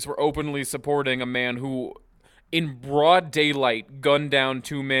that police were openly supporting a man who, in broad daylight, gunned down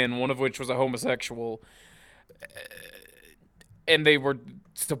 2 men, one of which was a homosexual, and they were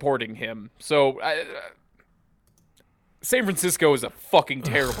supporting him. So San Francisco is a fucking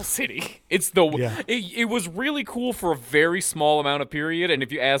terrible city. It's it was really cool for a very small amount of period, and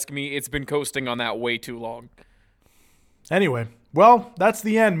if you ask me, it's been coasting on that way too long. Anyway, well, that's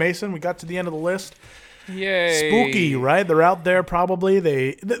the end, Mason. We got to the end of the list. Yay. Spooky, right? They're out there probably.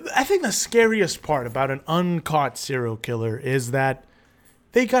 I think the scariest part about an uncaught serial killer is that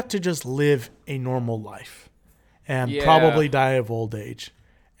they got to just live a normal life and probably die of old age.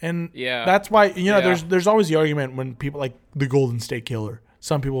 And that's why, there's always the argument when people like the Golden State Killer.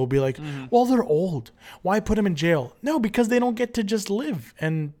 Some people will be like, well, they're old. Why put them in jail? No, because they don't get to just live.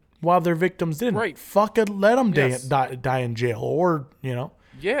 And while their victims didn't. Right. Fuck it, let them die in jail or,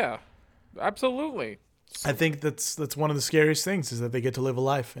 Yeah, absolutely. I think that's one of the scariest things is that they get to live a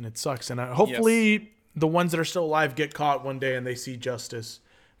life, and it sucks. And hopefully the ones that are still alive get caught one day and they see justice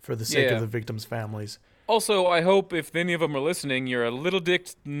for the sake of the victims' families. Also, I hope if any of them are listening, you're a little dick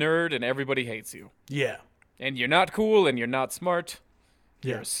nerd and everybody hates you. Yeah. And you're not cool and you're not smart.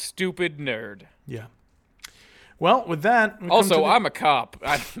 Yeah. You're a stupid nerd. Yeah. Well, with that... Also, I'm a cop.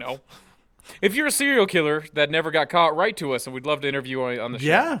 I don't know. If you're a serial killer that never got caught, write to us and we'd love to interview you on the show.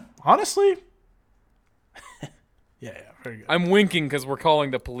 Yeah, honestly... Yeah, very good. I'm winking because we're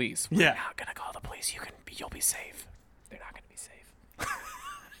calling the police. We're Yeah. not gonna call the police. You'll be safe. They're not gonna be safe.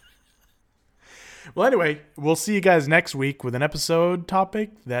 Well, anyway, we'll see you guys next week with an episode topic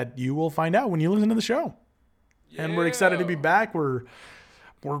that you will find out when you listen to the show. Yeah. And we're excited to be back. We're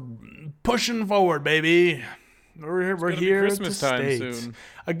pushing forward, baby. We're here Christmas to time States. soon.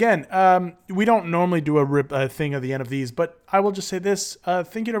 Again, we don't normally do a thing at the end of these, but I will just say this: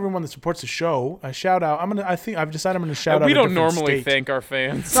 thank you to everyone that supports the show. A shout out. I've decided I'm gonna shout out. We a don't different normally state. thank our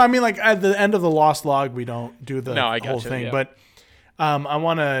fans. No, I mean like at the end of the Lost Log, we don't do the I whole gotcha, thing. yeah. But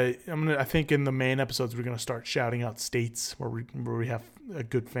I think in the main episodes we're gonna start shouting out states where we have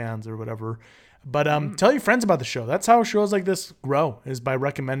good fans or whatever. But tell your friends about the show. That's how shows like this grow, is by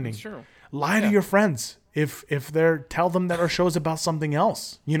recommending. That's true. Lie to your friends. If tell them that our show is about something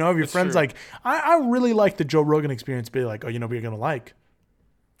else. If your friend's true. like, I really like the Joe Rogan Experience, be like, oh, what you're gonna like?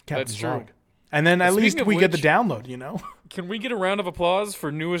 Captain's That's true. Log. And then at least Speaking of we get the which- download. Can we get a round of applause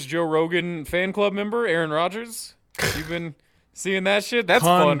for newest Joe Rogan fan club member, Aaron Rodgers? You've been seeing that shit? That's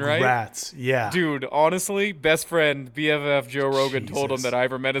fun, right? Congrats. Yeah. Dude, honestly, best friend, BFF Joe Rogan told him Jesus. that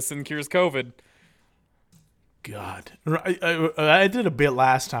ivermectin cures COVID. God. I did a bit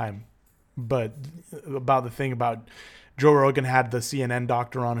last time, but about the thing about Joe Rogan had the CNN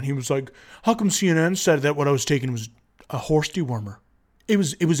doctor on, and he was like, how come CNN said that what I was taking was a horse dewormer? It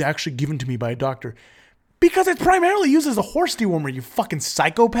was actually given to me by a doctor. Because it's primarily used as a horse dewormer, you fucking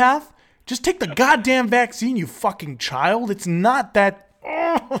psychopath. Just take the goddamn vaccine, you fucking child. It's not that...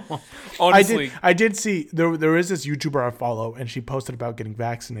 Honestly. I did see, there is this YouTuber I follow, and she posted about getting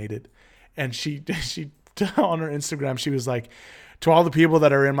vaccinated. And she on her Instagram, she was like, to all the people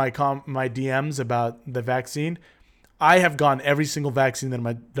that are in my DMs about the vaccine, I have gotten every single vaccine that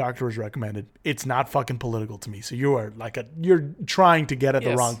my doctor has recommended. It's not fucking political to me. So you're trying to get at the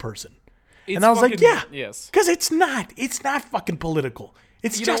Yes. wrong person. It's And I was like, fucking- yeah. Yes. Because it's not fucking political.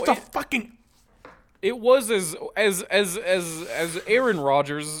 It's just a fucking... It was as Aaron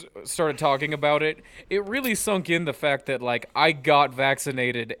Rodgers started talking about it, it really sunk in the fact that like I got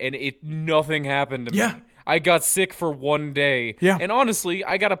vaccinated and nothing happened to Yeah. me. I got sick for one day. Yeah. And honestly,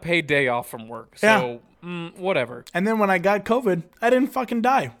 I got a paid day off from work. So whatever. And then when I got COVID, I didn't fucking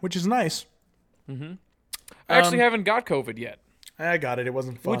die, which is nice. I actually haven't got COVID yet. I got it. It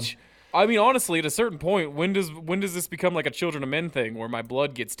wasn't fun. Which, I mean, honestly, at a certain point, when does this become like a Children of Men thing where my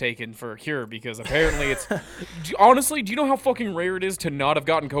blood gets taken for a cure? Because apparently it's... Honestly, do you know how fucking rare it is to not have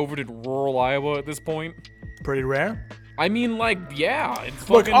gotten COVID in rural Iowa at this point? Pretty rare. I mean, like, yeah. It's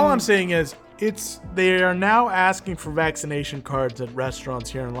Look, fucking, all I'm saying is they are now asking for vaccination cards at restaurants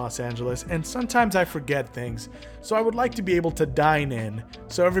here in Los Angeles, and sometimes I forget things. So I would like to be able to dine in,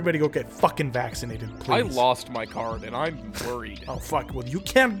 so everybody go get fucking vaccinated, please. I lost my card, and I'm worried. Oh, fuck. Well, you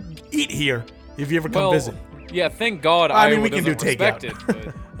can't eat here. if you ever come visit. Yeah, thank God I mean, Iowa we can do doesn't respect it.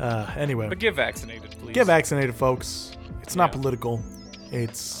 takeout. But, Anyway, but get vaccinated, please. get vaccinated, folks. It's not Yeah. political.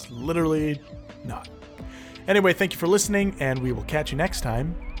 It's literally not. Anyway, thank you for listening, and we will catch you next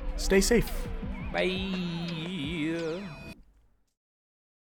time. Stay safe. Bye.